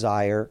 natural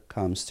desire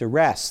comes to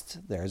rest."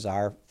 There's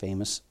our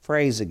famous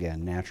phrase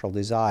again, natural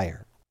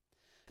desire.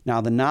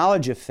 Now, the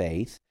knowledge of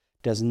faith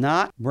does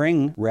not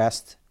bring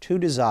rest to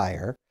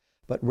desire,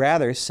 but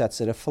rather sets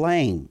it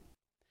aflame,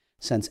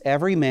 since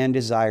every man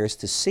desires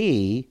to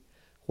see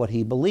what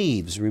he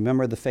believes.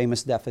 Remember the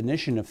famous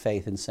definition of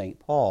faith in St.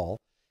 Paul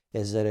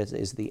is that it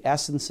is the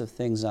essence of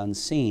things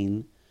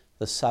unseen,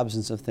 the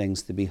substance of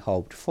things to be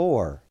hoped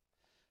for.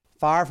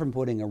 Far from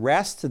putting a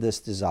rest to this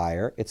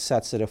desire, it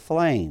sets it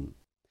aflame.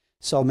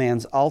 So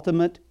man's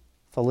ultimate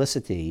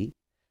felicity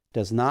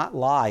does not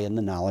lie in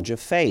the knowledge of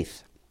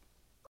faith.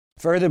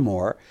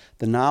 Furthermore,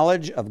 the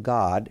knowledge of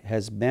God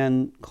has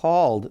been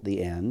called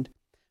the end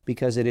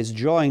because it is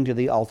joined to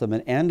the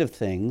ultimate end of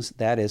things,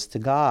 that is, to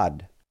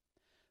God.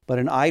 But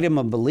an item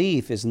of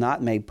belief is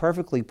not made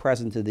perfectly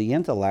present to the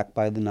intellect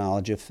by the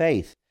knowledge of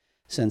faith,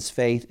 since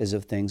faith is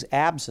of things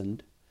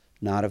absent,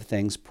 not of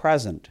things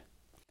present.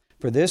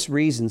 For this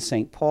reason,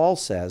 St. Paul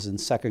says in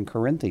 2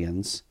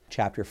 Corinthians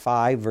chapter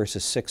 5,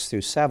 verses 6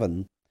 through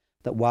 7,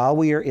 that while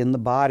we are in the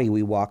body,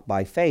 we walk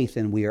by faith,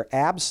 and we are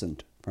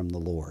absent from the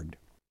Lord.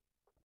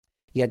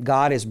 Yet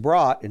God is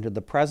brought into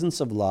the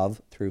presence of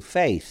love through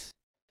faith,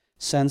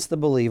 since the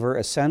believer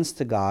assents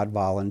to God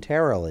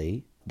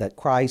voluntarily, that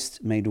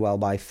Christ may dwell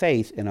by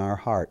faith in our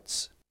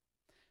hearts.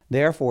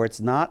 Therefore, it's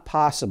not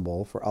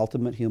possible for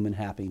ultimate human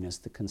happiness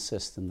to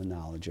consist in the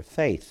knowledge of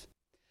faith.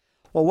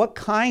 Well, what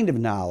kind of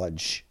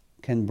knowledge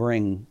can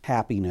bring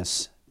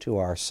happiness to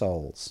our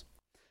souls?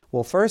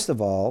 Well, first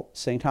of all,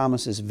 St.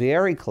 Thomas is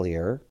very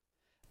clear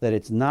that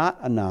it's not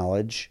a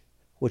knowledge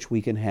which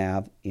we can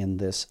have in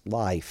this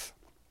life.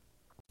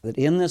 That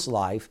in this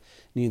life,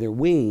 neither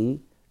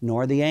we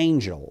nor the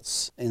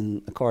angels,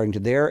 according to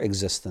their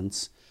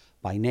existence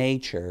by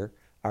nature,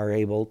 are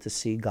able to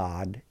see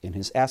God in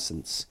his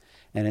essence.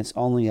 And it's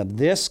only of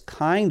this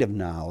kind of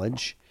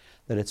knowledge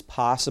that it's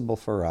possible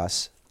for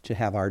us to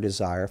have our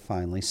desire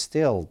finally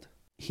stilled.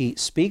 He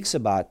speaks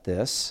about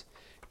this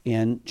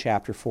in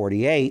chapter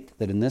 48,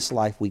 that in this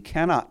life we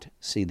cannot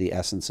see the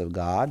essence of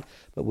God,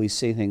 but we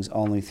see things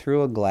only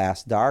through a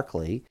glass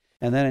darkly.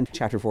 And then in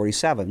chapter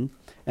 47,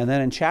 and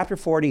then in chapter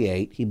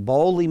 48, he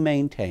boldly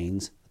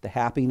maintains that the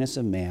happiness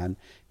of man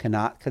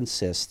cannot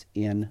consist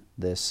in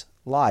this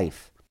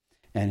life.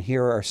 And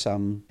here are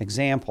some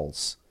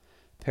examples.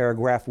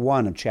 Paragraph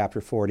 1 of chapter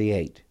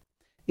 48.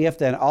 If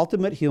then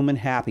ultimate human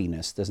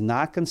happiness does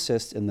not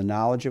consist in the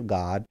knowledge of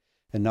God,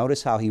 and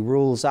notice how he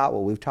rules out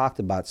what we've talked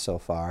about so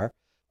far,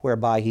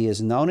 whereby he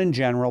is known in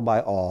general by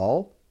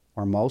all,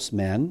 or most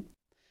men,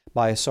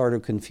 by a sort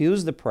of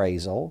confused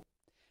appraisal,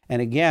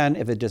 and again,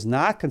 if it does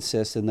not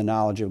consist in the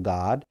knowledge of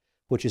God,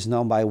 which is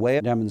known by way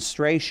of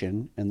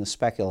demonstration in the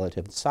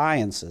speculative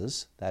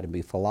sciences, that would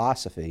be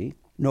philosophy,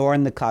 nor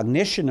in the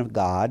cognition of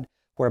God,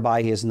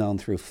 whereby he is known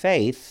through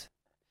faith,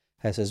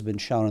 as has been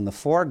shown in the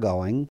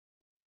foregoing,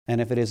 and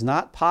if it is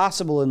not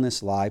possible in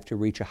this life to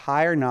reach a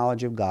higher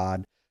knowledge of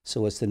God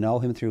so as to know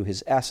him through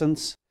his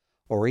essence,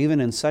 or even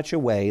in such a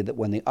way that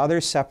when the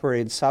other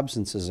separated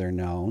substances are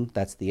known,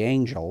 that's the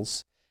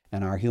angels,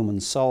 and our human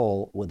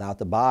soul without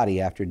the body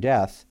after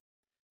death,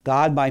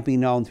 God might be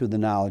known through the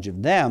knowledge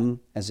of them,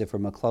 as if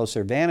from a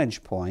closer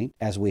vantage point,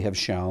 as we have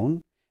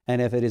shown,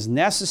 and if it is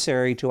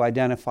necessary to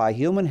identify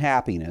human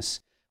happiness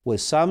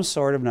with some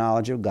sort of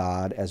knowledge of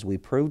God, as we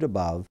proved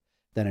above,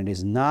 then it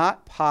is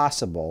not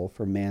possible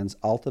for man's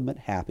ultimate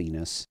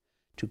happiness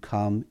to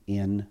come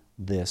in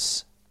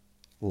this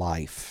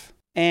life.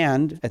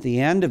 And at the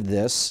end of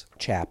this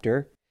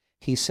chapter,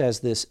 he says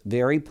this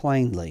very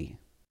plainly.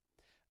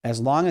 As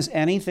long as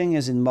anything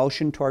is in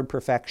motion toward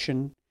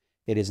perfection,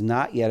 it is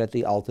not yet at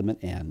the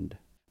ultimate end.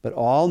 But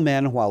all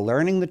men, while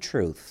learning the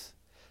truth,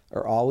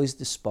 are always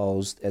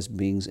disposed as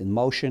beings in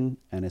motion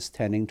and as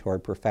tending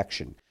toward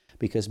perfection,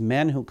 because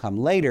men who come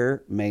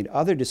later made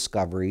other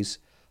discoveries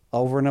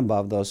over and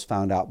above those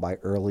found out by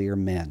earlier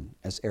men,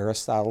 as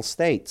Aristotle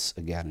states,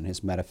 again, in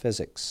his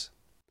Metaphysics.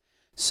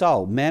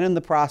 So, men in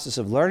the process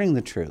of learning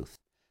the truth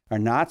are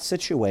not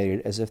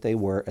situated as if they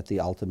were at the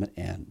ultimate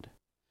end.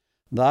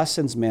 Thus,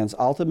 since man's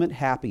ultimate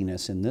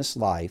happiness in this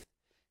life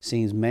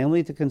seems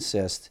mainly to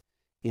consist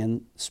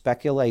in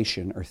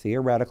speculation or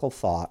theoretical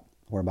thought,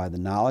 whereby the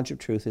knowledge of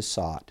truth is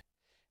sought,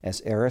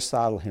 as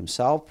Aristotle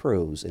himself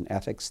proves in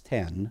Ethics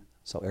 10,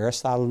 so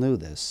Aristotle knew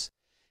this,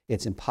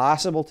 it's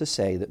impossible to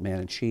say that man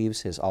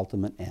achieves his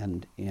ultimate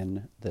end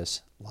in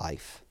this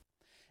life.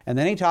 And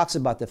then he talks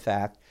about the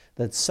fact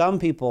that some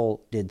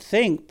people did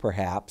think,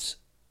 perhaps,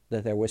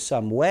 that there was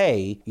some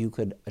way you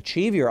could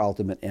achieve your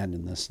ultimate end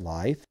in this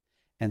life.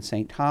 And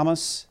St.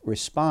 Thomas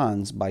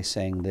responds by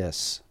saying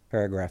this,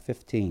 paragraph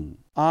 15.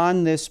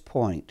 On this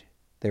point,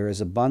 there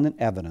is abundant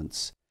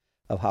evidence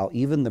of how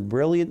even the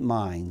brilliant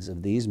minds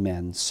of these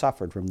men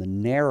suffered from the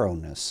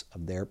narrowness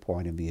of their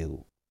point of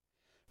view,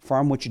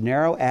 from which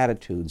narrow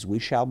attitudes we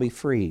shall be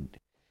freed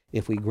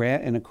if we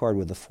grant in accord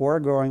with the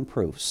foregoing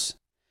proofs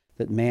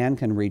that man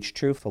can reach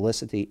true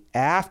felicity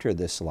after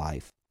this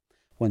life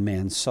when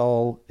man's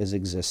soul is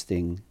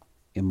existing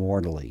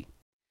immortally.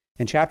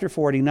 In chapter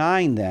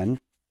 49, then,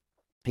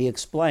 he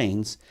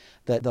explains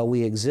that though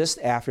we exist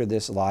after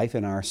this life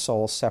and our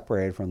soul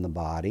separated from the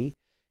body,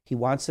 he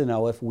wants to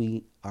know if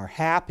we are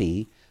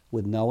happy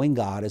with knowing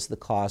God as the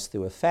cause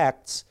through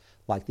effects,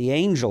 like the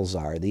angels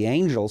are. The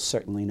angels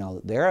certainly know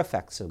that they're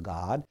effects of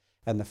God,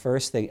 and the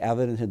first thing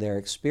evident in their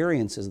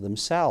experience is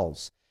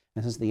themselves.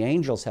 And since the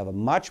angels have a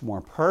much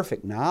more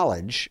perfect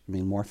knowledge,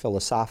 more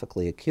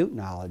philosophically acute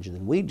knowledge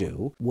than we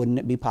do, wouldn't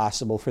it be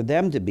possible for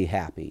them to be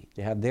happy,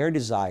 to have their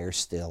desire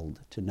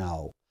stilled, to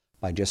know,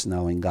 by just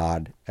knowing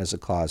God as a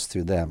cause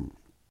through them?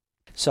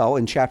 So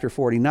in chapter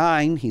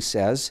 49, he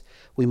says,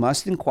 we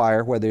must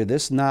inquire whether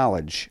this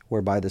knowledge,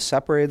 whereby the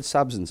separated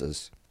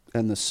substances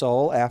and the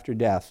soul after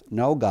death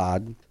know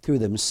God through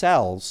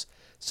themselves,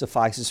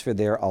 suffices for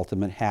their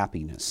ultimate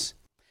happiness.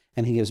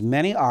 And he gives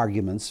many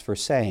arguments for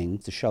saying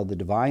to show the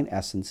divine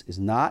essence is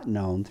not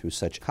known through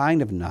such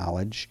kind of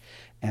knowledge,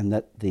 and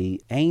that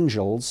the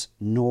angels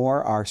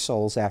nor our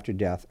souls after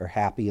death are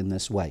happy in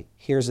this way.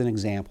 Here's an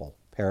example,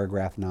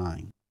 paragraph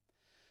 9.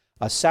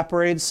 A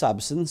separated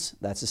substance,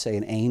 that's to say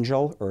an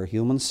angel or a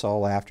human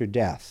soul after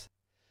death,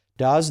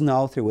 does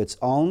know through its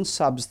own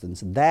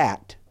substance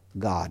that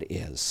God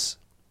is,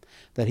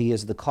 that he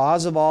is the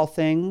cause of all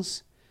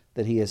things,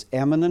 that he is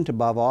eminent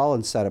above all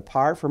and set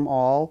apart from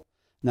all,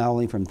 not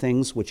only from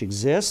things which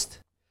exist,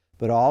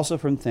 but also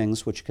from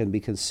things which can be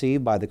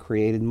conceived by the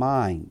created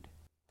mind.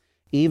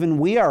 Even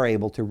we are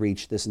able to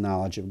reach this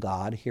knowledge of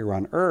God here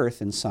on earth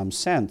in some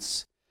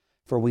sense,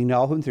 for we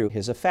know him through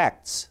his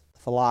effects,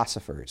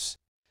 philosophers.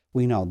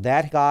 We know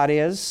that God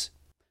is,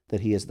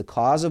 that he is the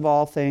cause of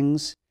all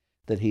things,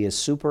 that he is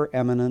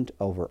supereminent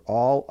over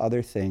all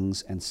other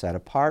things and set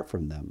apart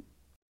from them.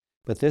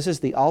 But this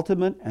is the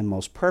ultimate and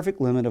most perfect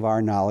limit of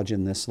our knowledge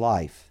in this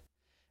life.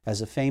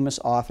 As a famous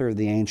author of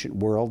the ancient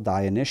world,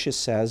 Dionysius,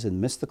 says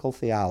in Mystical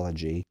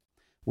Theology,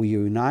 we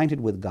are united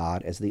with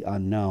God as the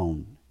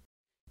unknown.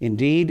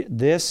 Indeed,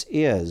 this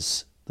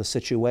is the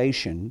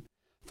situation,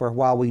 for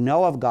while we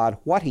know of God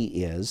what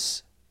he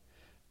is,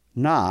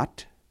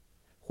 not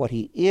what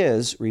he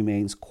is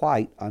remains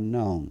quite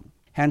unknown.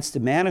 Hence, to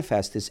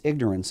manifest his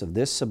ignorance of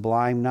this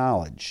sublime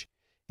knowledge,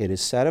 it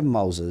is said of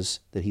Moses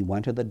that he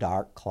went to the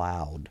dark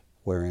cloud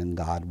wherein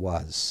God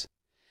was.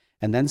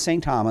 And then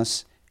St.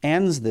 Thomas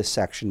ends this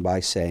section by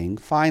saying,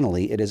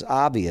 finally, it is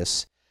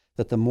obvious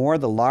that the more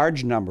the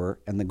large number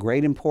and the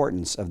great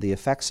importance of the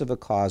effects of a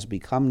cause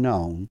become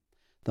known,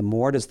 the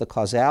more does the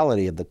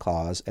causality of the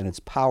cause and its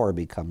power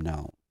become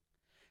known.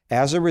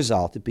 As a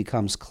result, it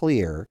becomes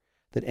clear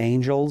that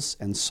angels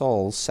and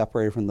souls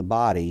separated from the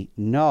body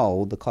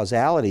know the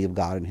causality of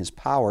God and his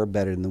power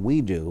better than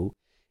we do,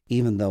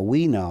 even though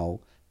we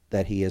know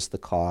that he is the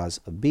cause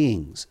of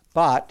beings.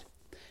 But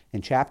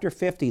in chapter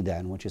 50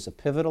 then, which is a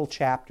pivotal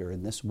chapter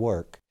in this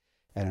work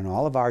and in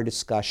all of our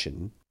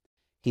discussion,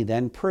 he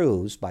then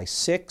proves by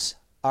 6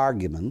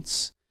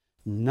 arguments,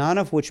 none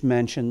of which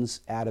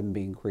mentions Adam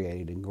being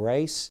created in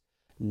grace,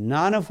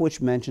 none of which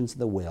mentions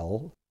the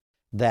will,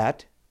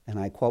 that, and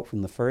I quote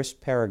from the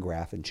first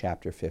paragraph in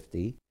chapter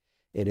 50,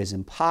 it is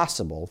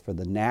impossible for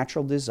the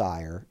natural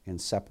desire in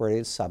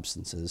separated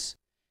substances,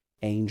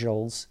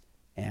 angels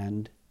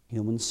and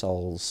human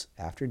souls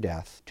after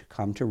death, to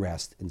come to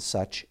rest in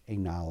such a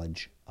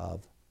knowledge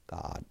of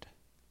God.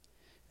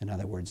 In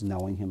other words,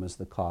 knowing him as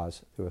the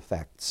cause through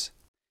effects.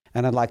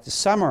 And I'd like to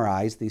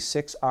summarize these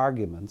 6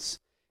 arguments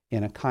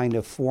in a kind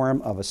of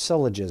form of a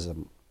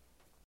syllogism.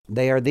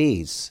 They are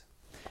these.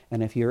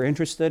 And if you're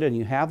interested and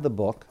you have the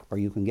book, or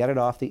you can get it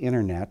off the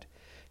internet,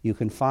 you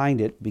can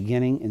find it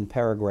beginning in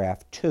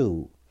paragraph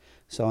 2.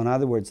 So in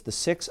other words, the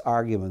 6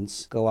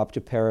 arguments go up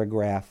to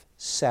paragraph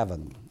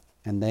 7.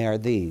 And they are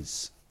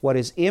these. What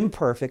is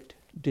imperfect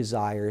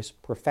desires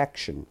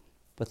perfection,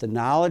 but the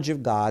knowledge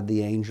of God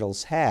the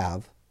angels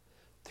have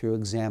through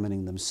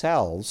examining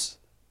themselves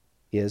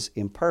is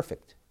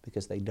imperfect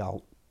because they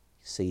don't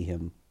see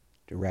him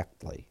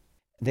directly.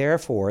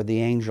 Therefore,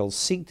 the angels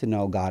seek to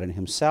know God in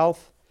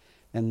himself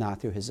and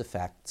not through his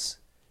effects,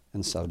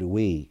 and so do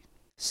we.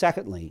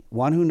 Secondly,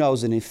 one who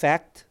knows an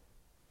effect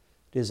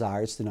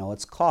desires to know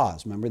its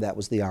cause. Remember, that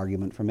was the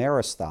argument from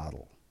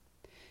Aristotle.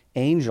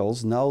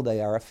 Angels know they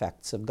are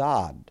effects of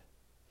God,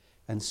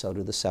 and so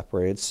do the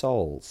separated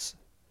souls.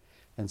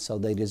 And so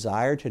they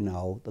desire to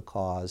know the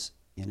cause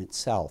in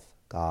itself,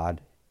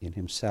 God in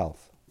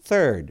himself.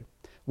 Third,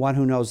 one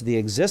who knows the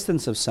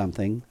existence of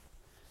something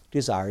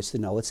desires to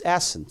know its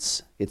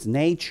essence, its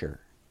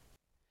nature.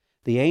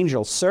 The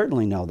angels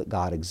certainly know that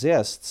God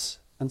exists,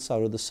 and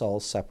so do the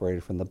souls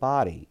separated from the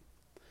body.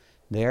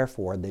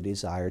 Therefore, they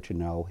desire to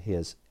know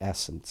his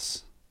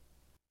essence.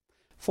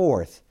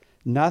 Fourth,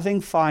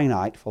 nothing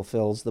finite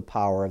fulfills the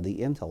power of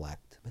the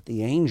intellect, but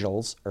the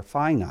angels are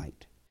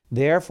finite.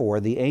 Therefore,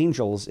 the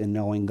angels, in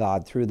knowing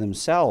God through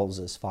themselves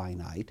as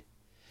finite,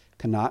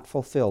 cannot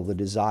fulfill the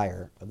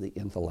desire of the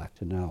intellect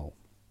to know.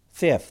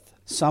 Fifth,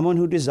 someone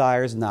who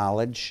desires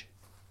knowledge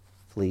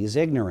flees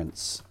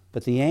ignorance.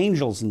 But the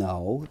angels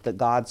know that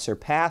God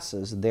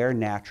surpasses their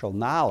natural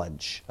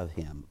knowledge of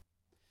him,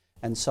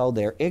 and so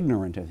they're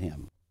ignorant of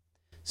him.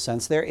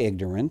 Since they're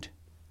ignorant,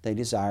 they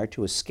desire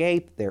to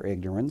escape their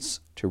ignorance,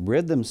 to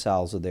rid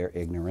themselves of their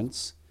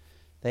ignorance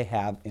they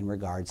have in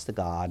regards to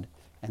God,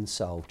 and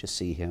so to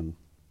see him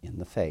in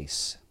the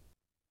face.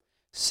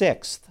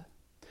 Sixth,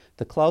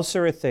 the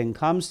closer a thing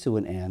comes to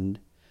an end,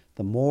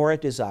 the more it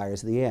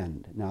desires the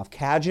end. Now, if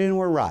Cajetan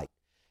were right,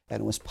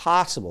 and it was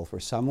possible for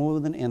someone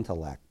with an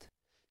intellect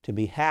to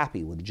be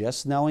happy with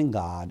just knowing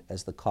God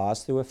as the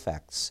cause through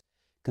effects,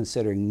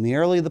 considering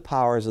merely the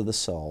powers of the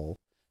soul,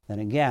 then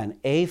again,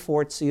 a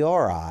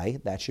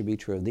fortiori, that should be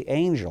true of the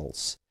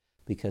angels,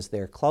 because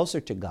they're closer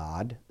to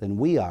God than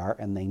we are,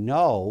 and they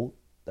know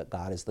that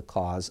God is the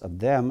cause of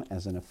them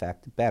as an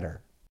effect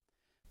better.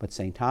 But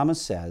St.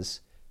 Thomas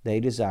says they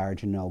desire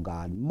to know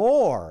God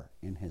more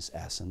in his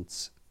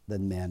essence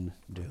than men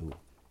do.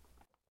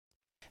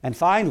 And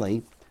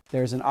finally,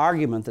 There's an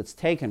argument that's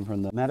taken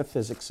from the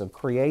metaphysics of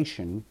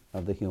creation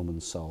of the human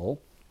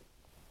soul,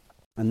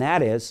 and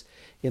that is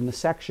in the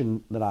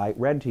section that I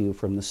read to you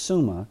from the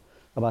Summa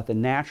about the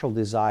natural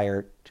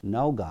desire to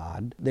know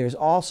God. There's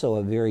also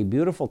a very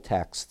beautiful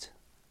text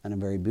and a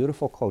very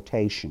beautiful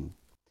quotation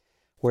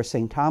where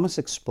St. Thomas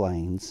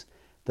explains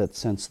that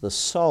since the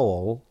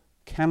soul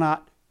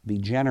cannot be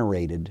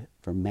generated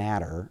from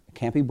matter, it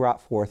can't be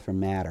brought forth from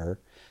matter,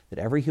 that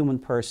every human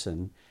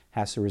person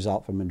has to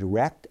result from a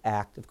direct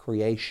act of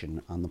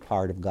creation on the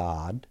part of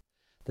God,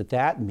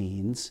 that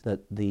means that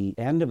the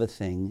end of a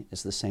thing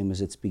is the same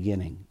as its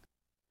beginning.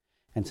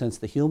 And since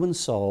the human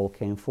soul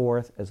came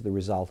forth as the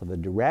result of a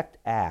direct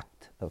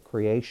act of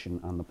creation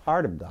on the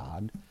part of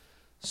God,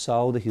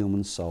 so the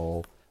human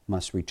soul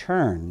must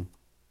return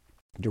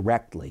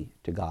directly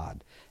to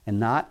God, and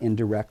not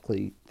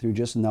indirectly through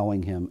just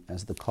knowing Him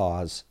as the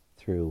cause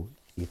through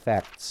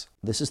effects.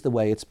 This is the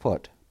way it's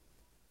put.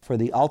 For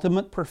the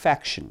ultimate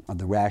perfection of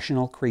the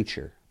rational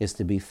creature is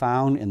to be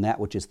found in that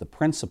which is the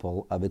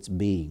principle of its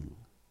being,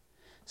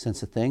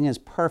 since a thing is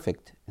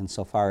perfect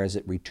insofar as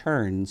it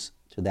returns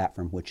to that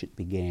from which it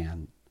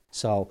began.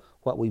 So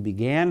what we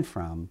began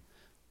from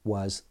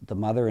was the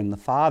mother and the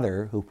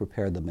father who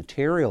prepared the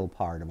material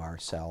part of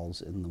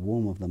ourselves in the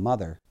womb of the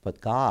mother, but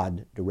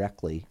God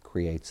directly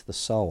creates the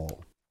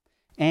soul.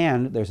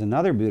 And there's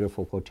another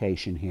beautiful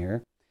quotation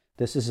here.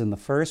 This is in the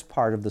first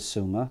part of the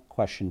Summa,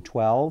 question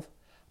 12,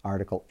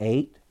 Article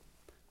 8,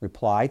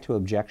 reply to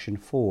objection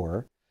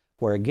 4,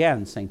 where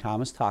again St.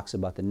 Thomas talks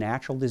about the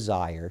natural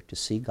desire to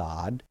see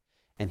God,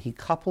 and he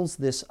couples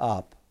this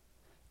up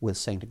with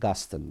St.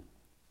 Augustine.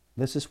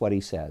 This is what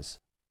he says.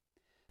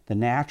 The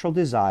natural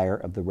desire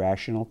of the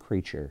rational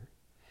creature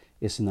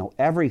is to know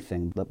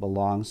everything that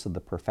belongs to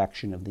the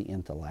perfection of the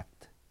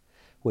intellect,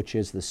 which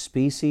is the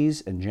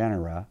species and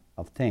genera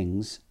of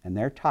things and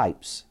their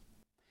types,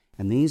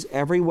 and these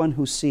everyone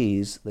who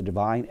sees the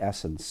divine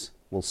essence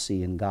will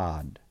see in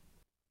God.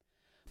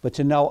 But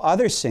to know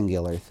other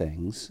singular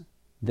things,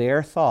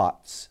 their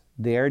thoughts,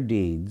 their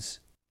deeds,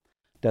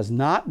 does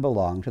not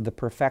belong to the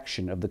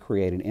perfection of the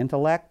created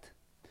intellect,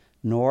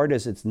 nor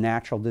does its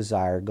natural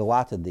desire go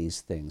out to these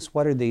things.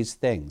 What are these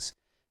things?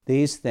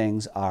 These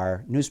things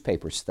are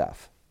newspaper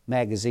stuff,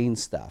 magazine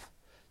stuff,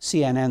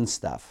 CNN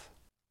stuff.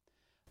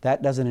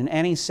 That doesn't in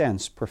any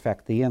sense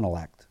perfect the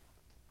intellect.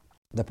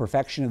 The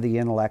perfection of the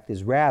intellect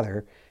is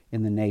rather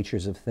in the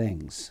natures of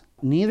things.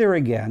 Neither,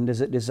 again, does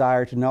it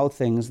desire to know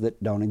things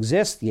that don't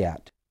exist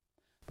yet,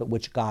 but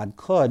which God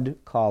could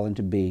call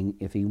into being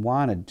if He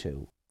wanted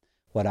to.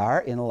 What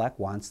our intellect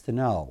wants to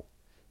know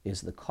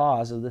is the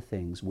cause of the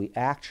things we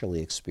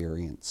actually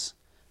experience,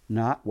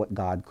 not what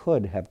God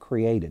could have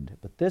created,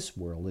 but this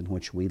world in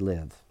which we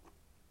live.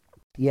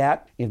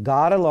 Yet, if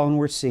God alone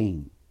were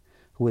seen,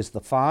 who is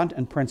the font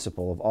and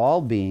principle of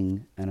all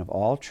being and of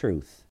all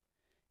truth,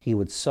 He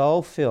would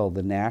so fill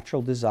the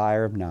natural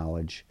desire of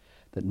knowledge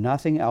that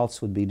nothing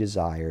else would be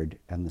desired,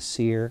 and the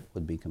seer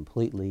would be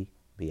completely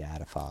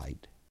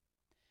beatified.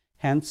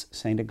 Hence,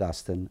 St.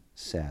 Augustine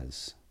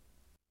says,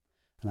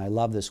 and I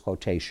love this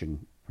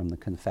quotation from the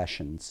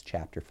Confessions,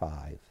 chapter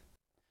 5,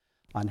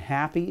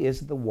 unhappy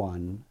is the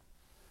one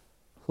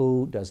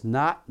who does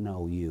not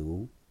know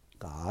you,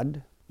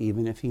 God,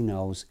 even if he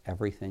knows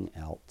everything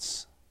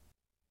else.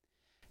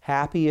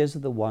 Happy is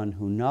the one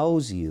who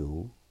knows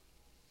you,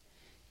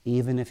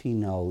 even if he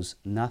knows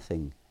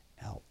nothing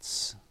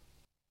else.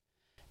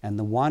 And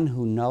the one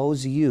who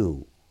knows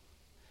you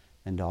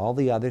and all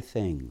the other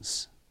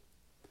things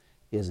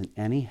isn't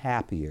any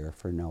happier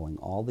for knowing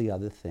all the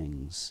other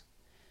things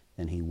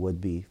than he would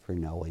be for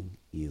knowing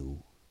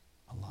you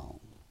alone.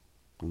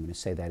 I'm going to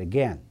say that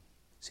again.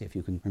 See if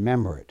you can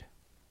remember it.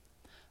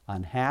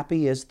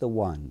 Unhappy is the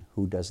one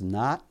who does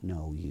not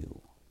know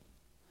you,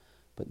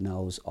 but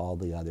knows all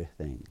the other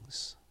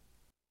things.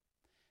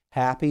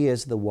 Happy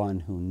is the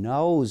one who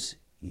knows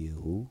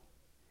you,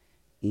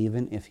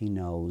 even if he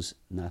knows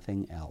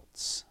nothing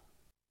else.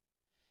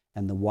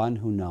 And the one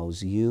who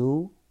knows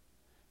you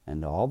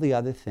and all the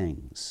other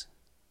things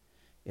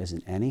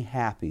isn't any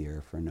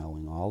happier for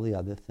knowing all the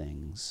other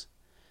things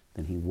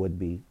than he would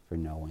be for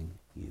knowing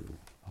you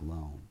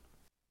alone.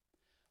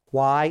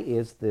 Why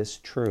is this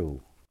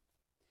true?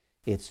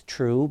 It's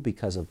true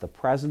because of the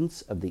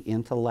presence of the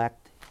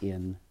intellect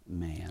in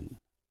man.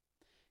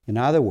 In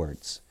other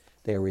words,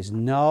 there is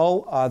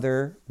no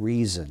other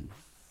reason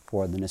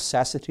for the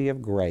necessity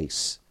of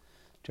grace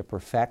to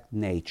perfect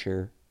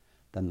nature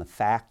than the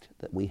fact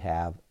that we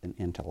have an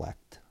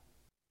intellect.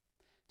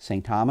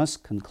 St. Thomas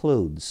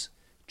concludes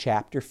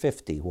chapter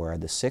 50, where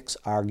the 6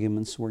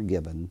 arguments were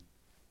given,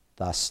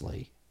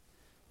 thusly,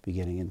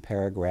 beginning in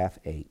paragraph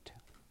 8.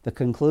 The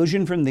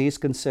conclusion from these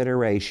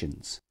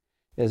considerations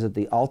is that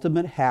the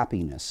ultimate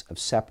happiness of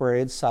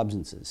separated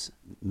substances,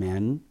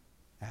 men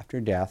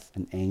after death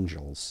and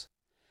angels,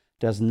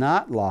 does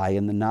not lie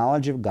in the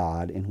knowledge of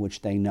God in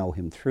which they know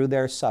Him through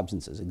their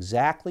substances,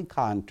 exactly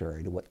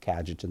contrary to what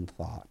Cajetan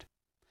thought.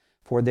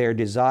 For their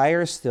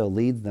desire still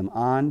leads them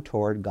on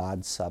toward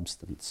God's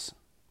substance.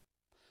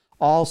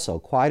 Also,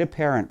 quite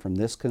apparent from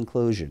this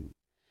conclusion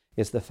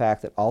is the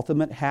fact that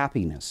ultimate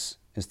happiness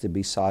is to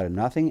be sought in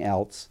nothing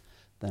else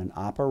than an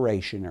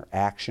operation or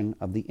action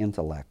of the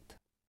intellect,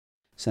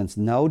 since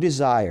no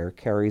desire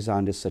carries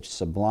on to such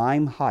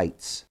sublime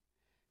heights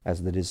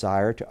as the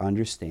desire to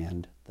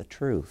understand the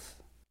truth.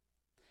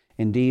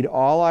 Indeed,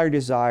 all our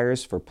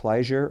desires for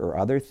pleasure or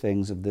other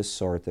things of this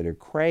sort that are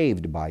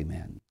craved by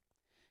men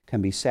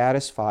can be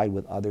satisfied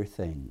with other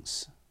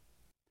things.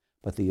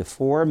 But the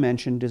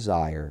aforementioned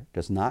desire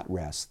does not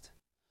rest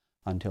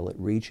until it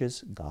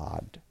reaches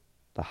God,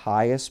 the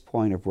highest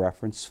point of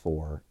reference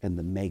for and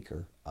the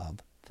maker of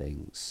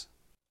things.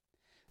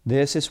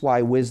 This is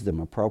why wisdom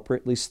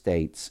appropriately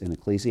states in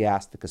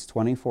Ecclesiasticus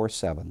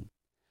 24:7,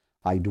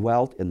 I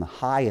dwelt in the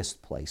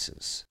highest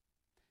places,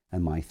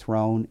 and my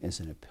throne is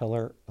in a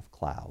pillar of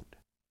cloud.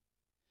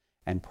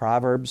 And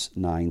Proverbs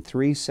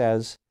 9:3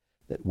 says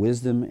that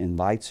wisdom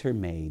invites her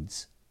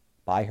maids,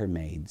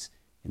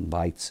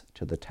 invites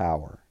to the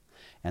tower.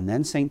 And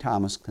then St.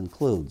 Thomas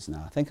concludes.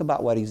 Now think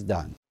about what he's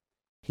done.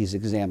 He's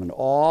examined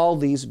all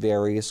these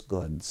various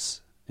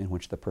goods in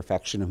which the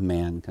perfection of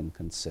man can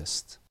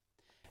consist,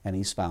 and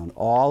he's found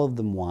all of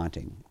them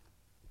wanting.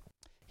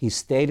 He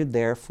stated,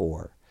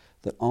 therefore,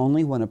 that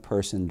only when a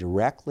person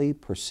directly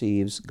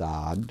perceives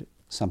God,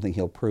 something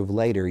he'll prove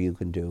later you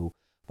can do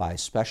by a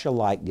special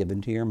light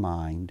given to your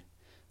mind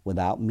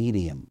without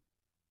medium,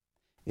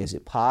 is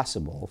it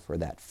possible for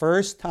that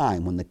first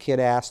time when the kid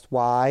asked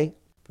why,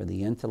 for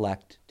the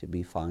intellect to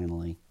be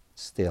finally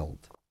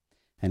stilled.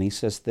 And he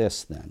says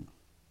this then,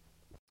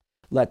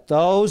 let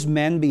those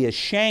men be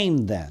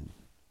ashamed then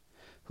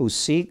who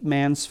seek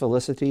man's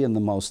felicity in the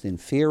most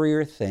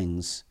inferior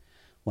things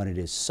when it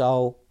is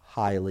so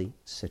highly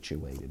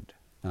situated.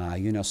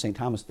 St.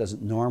 Thomas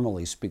doesn't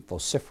normally speak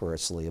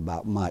vociferously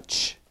about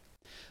much,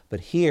 but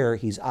here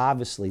he's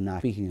obviously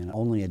not speaking in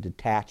only a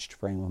detached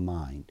frame of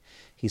mind.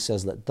 He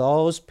says, let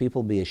those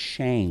people be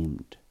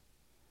ashamed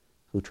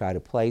who try to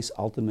place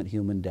ultimate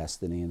human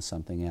destiny in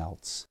something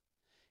else.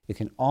 It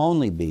can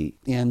only be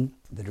in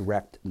the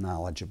direct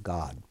knowledge of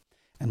God.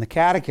 And the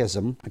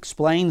Catechism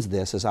explains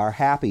this as our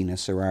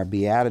happiness or our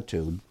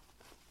beatitude,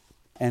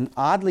 and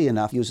oddly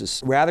enough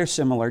uses rather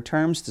similar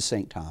terms to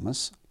St.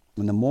 Thomas.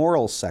 In the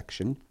morals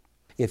section,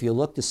 if you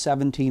look to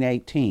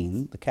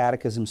 1718, the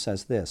Catechism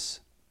says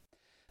this,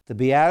 the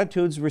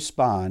Beatitudes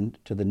respond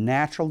to the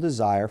natural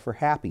desire for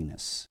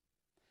happiness.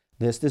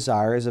 This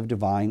desire is of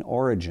divine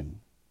origin.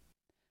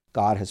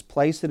 God has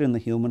placed it in the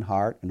human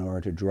heart in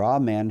order to draw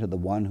man to the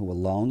one who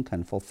alone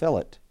can fulfill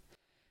it.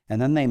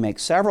 And then they make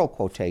several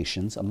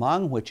quotations,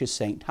 among which is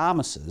St.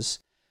 Thomas's,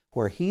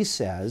 where he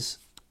says,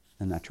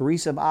 and that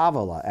Teresa of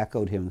Avila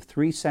echoed him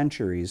 3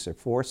 centuries or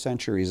 4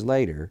 centuries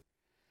later,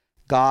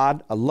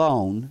 God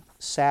alone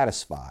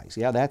satisfies.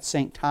 Yeah, that's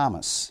St.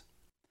 Thomas.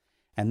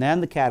 And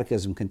then the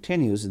Catechism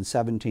continues in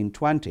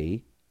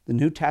 1720. The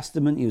New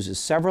Testament uses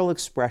several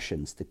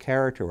expressions to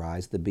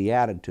characterize the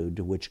beatitude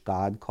to which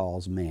God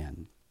calls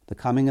man. The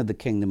coming of the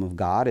kingdom of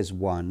God is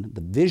one.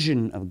 The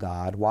vision of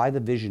God. Why the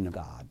vision of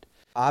God?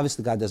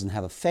 Obviously, God doesn't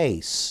have a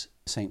face.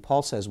 St.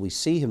 Paul says we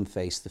see him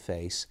face to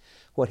face.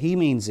 What he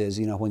means is,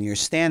 when you're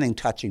standing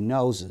touching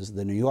noses,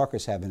 the New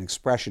Yorkers have an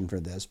expression for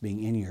this,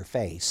 being in your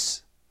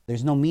face.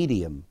 There's no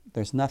medium.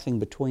 There's nothing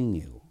between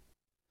you.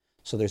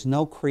 So there's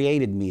no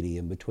created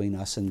medium between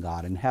us and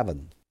God in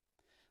heaven.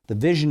 The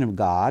vision of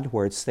God,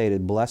 where it's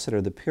stated, blessed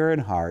are the pure in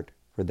heart,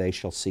 for they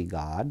shall see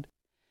God,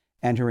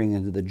 entering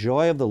into the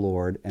joy of the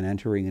Lord and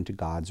entering into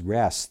God's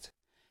rest.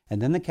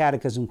 And then the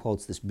Catechism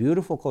quotes this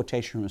beautiful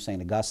quotation from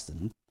St.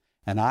 Augustine,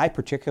 and I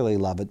particularly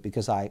love it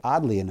because I,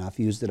 oddly enough,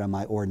 used it on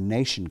my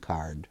ordination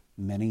card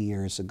many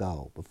years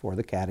ago, before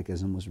the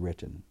Catechism was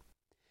written.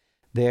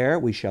 There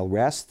we shall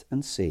rest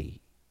and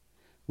see.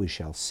 We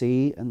shall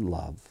see and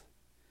love.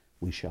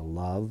 We shall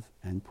love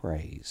and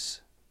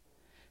praise.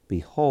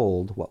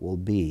 Behold what will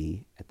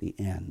be at the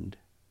end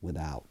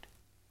without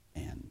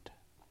end.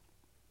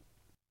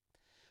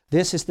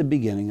 This is the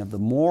beginning of the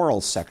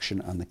moral section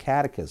on the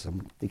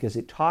Catechism because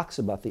it talks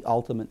about the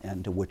ultimate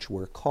end to which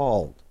we're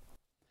called.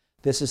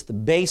 This is the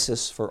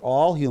basis for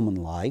all human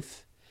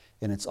life,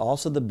 and it's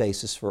also the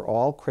basis for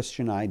all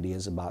Christian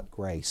ideas about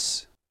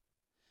grace.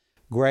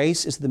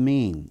 Grace is the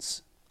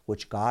means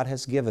which God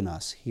has given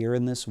us here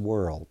in this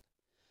world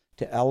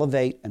to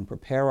elevate and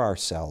prepare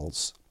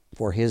ourselves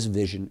for His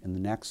vision in the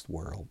next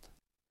world.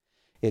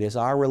 It is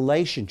our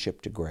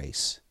relationship to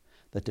grace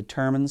that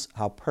determines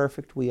how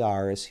perfect we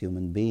are as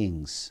human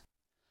beings,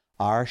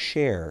 our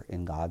share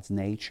in God's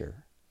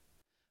nature.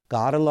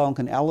 God alone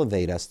can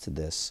elevate us to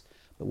this,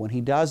 but when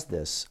He does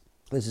this,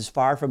 this is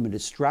far from a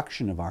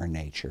destruction of our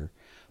nature,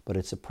 but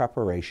it's a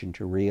preparation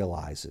to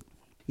realize it.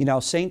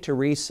 St.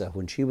 Teresa,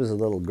 when she was a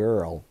little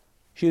girl,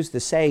 she used to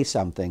say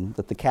something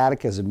that the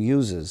Catechism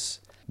uses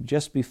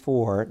just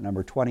before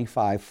number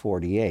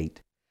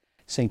 2548.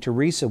 St.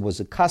 Teresa was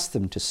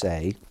accustomed to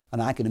say,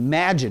 and I can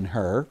imagine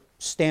her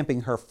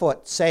stamping her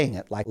foot, saying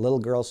it like little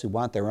girls who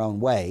want their own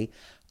way,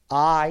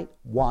 I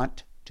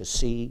want to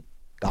see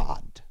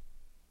God.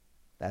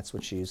 That's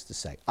what she used to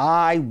say.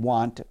 I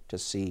want to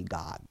see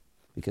God,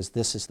 because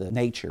this is the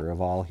nature of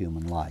all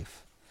human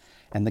life.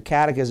 And the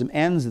Catechism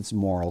ends its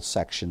moral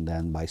section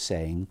then by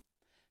saying,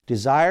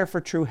 desire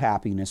for true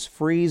happiness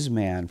frees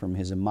man from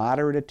his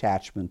immoderate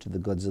attachment to the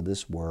goods of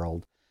this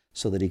world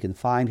so that he can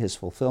find his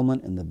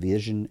fulfillment in the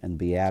vision and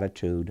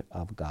beatitude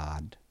of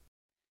God.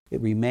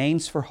 It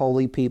remains for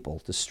holy people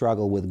to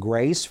struggle with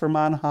grace from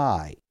on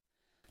high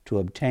to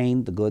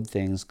obtain the good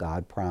things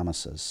God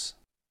promises.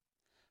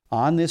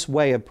 On this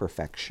way of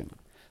perfection,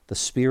 the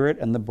Spirit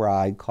and the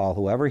bride call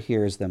whoever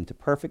hears them to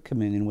perfect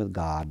communion with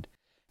God,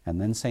 and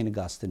then St.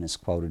 Augustine is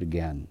quoted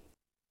again.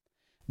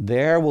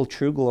 There will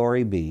true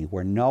glory be,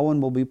 where no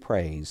one will be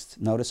praised.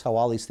 Notice how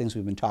all these things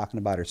we've been talking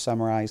about are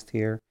summarized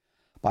here.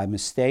 By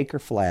mistake or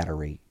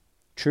flattery.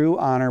 True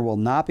honor will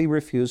not be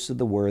refused to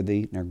the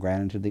worthy, nor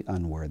granted to the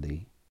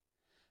unworthy.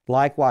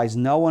 Likewise,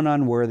 no one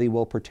unworthy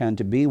will pretend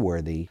to be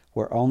worthy,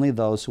 where only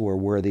those who are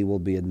worthy will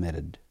be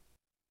admitted.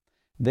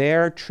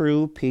 There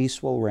true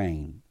peace will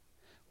reign,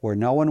 where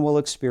no one will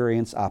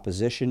experience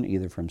opposition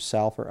either from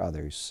self or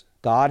others.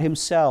 God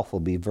himself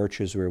will be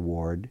virtue's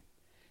reward.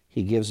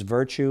 He gives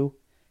virtue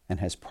and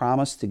has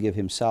promised to give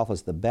himself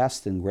as the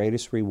best and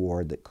greatest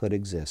reward that could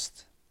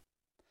exist.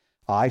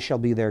 I shall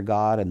be their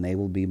God, and they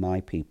will be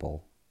my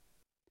people.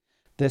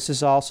 This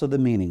is also the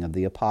meaning of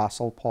the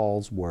Apostle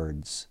Paul's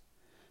words,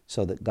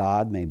 so that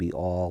God may be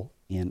all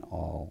in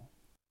all.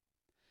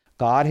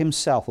 God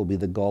himself will be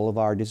the goal of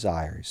our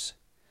desires.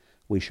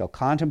 We shall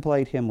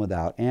contemplate him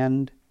without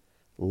end,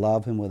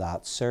 love him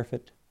without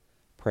surfeit,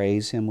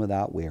 praise him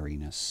without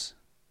weariness.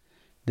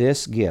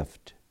 This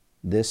gift,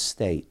 this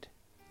state,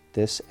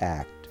 this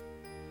act,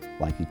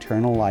 like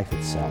eternal life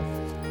itself,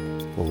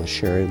 will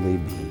assuredly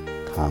be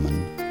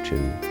common to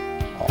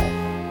all.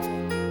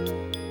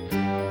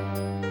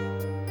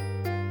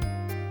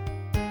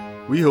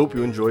 We hope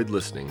you enjoyed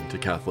listening to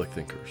Catholic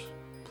Thinkers.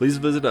 Please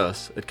visit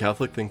us at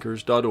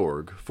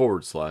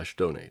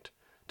catholicthinkers.org/donate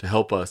to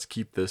help us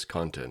keep this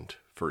content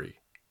free.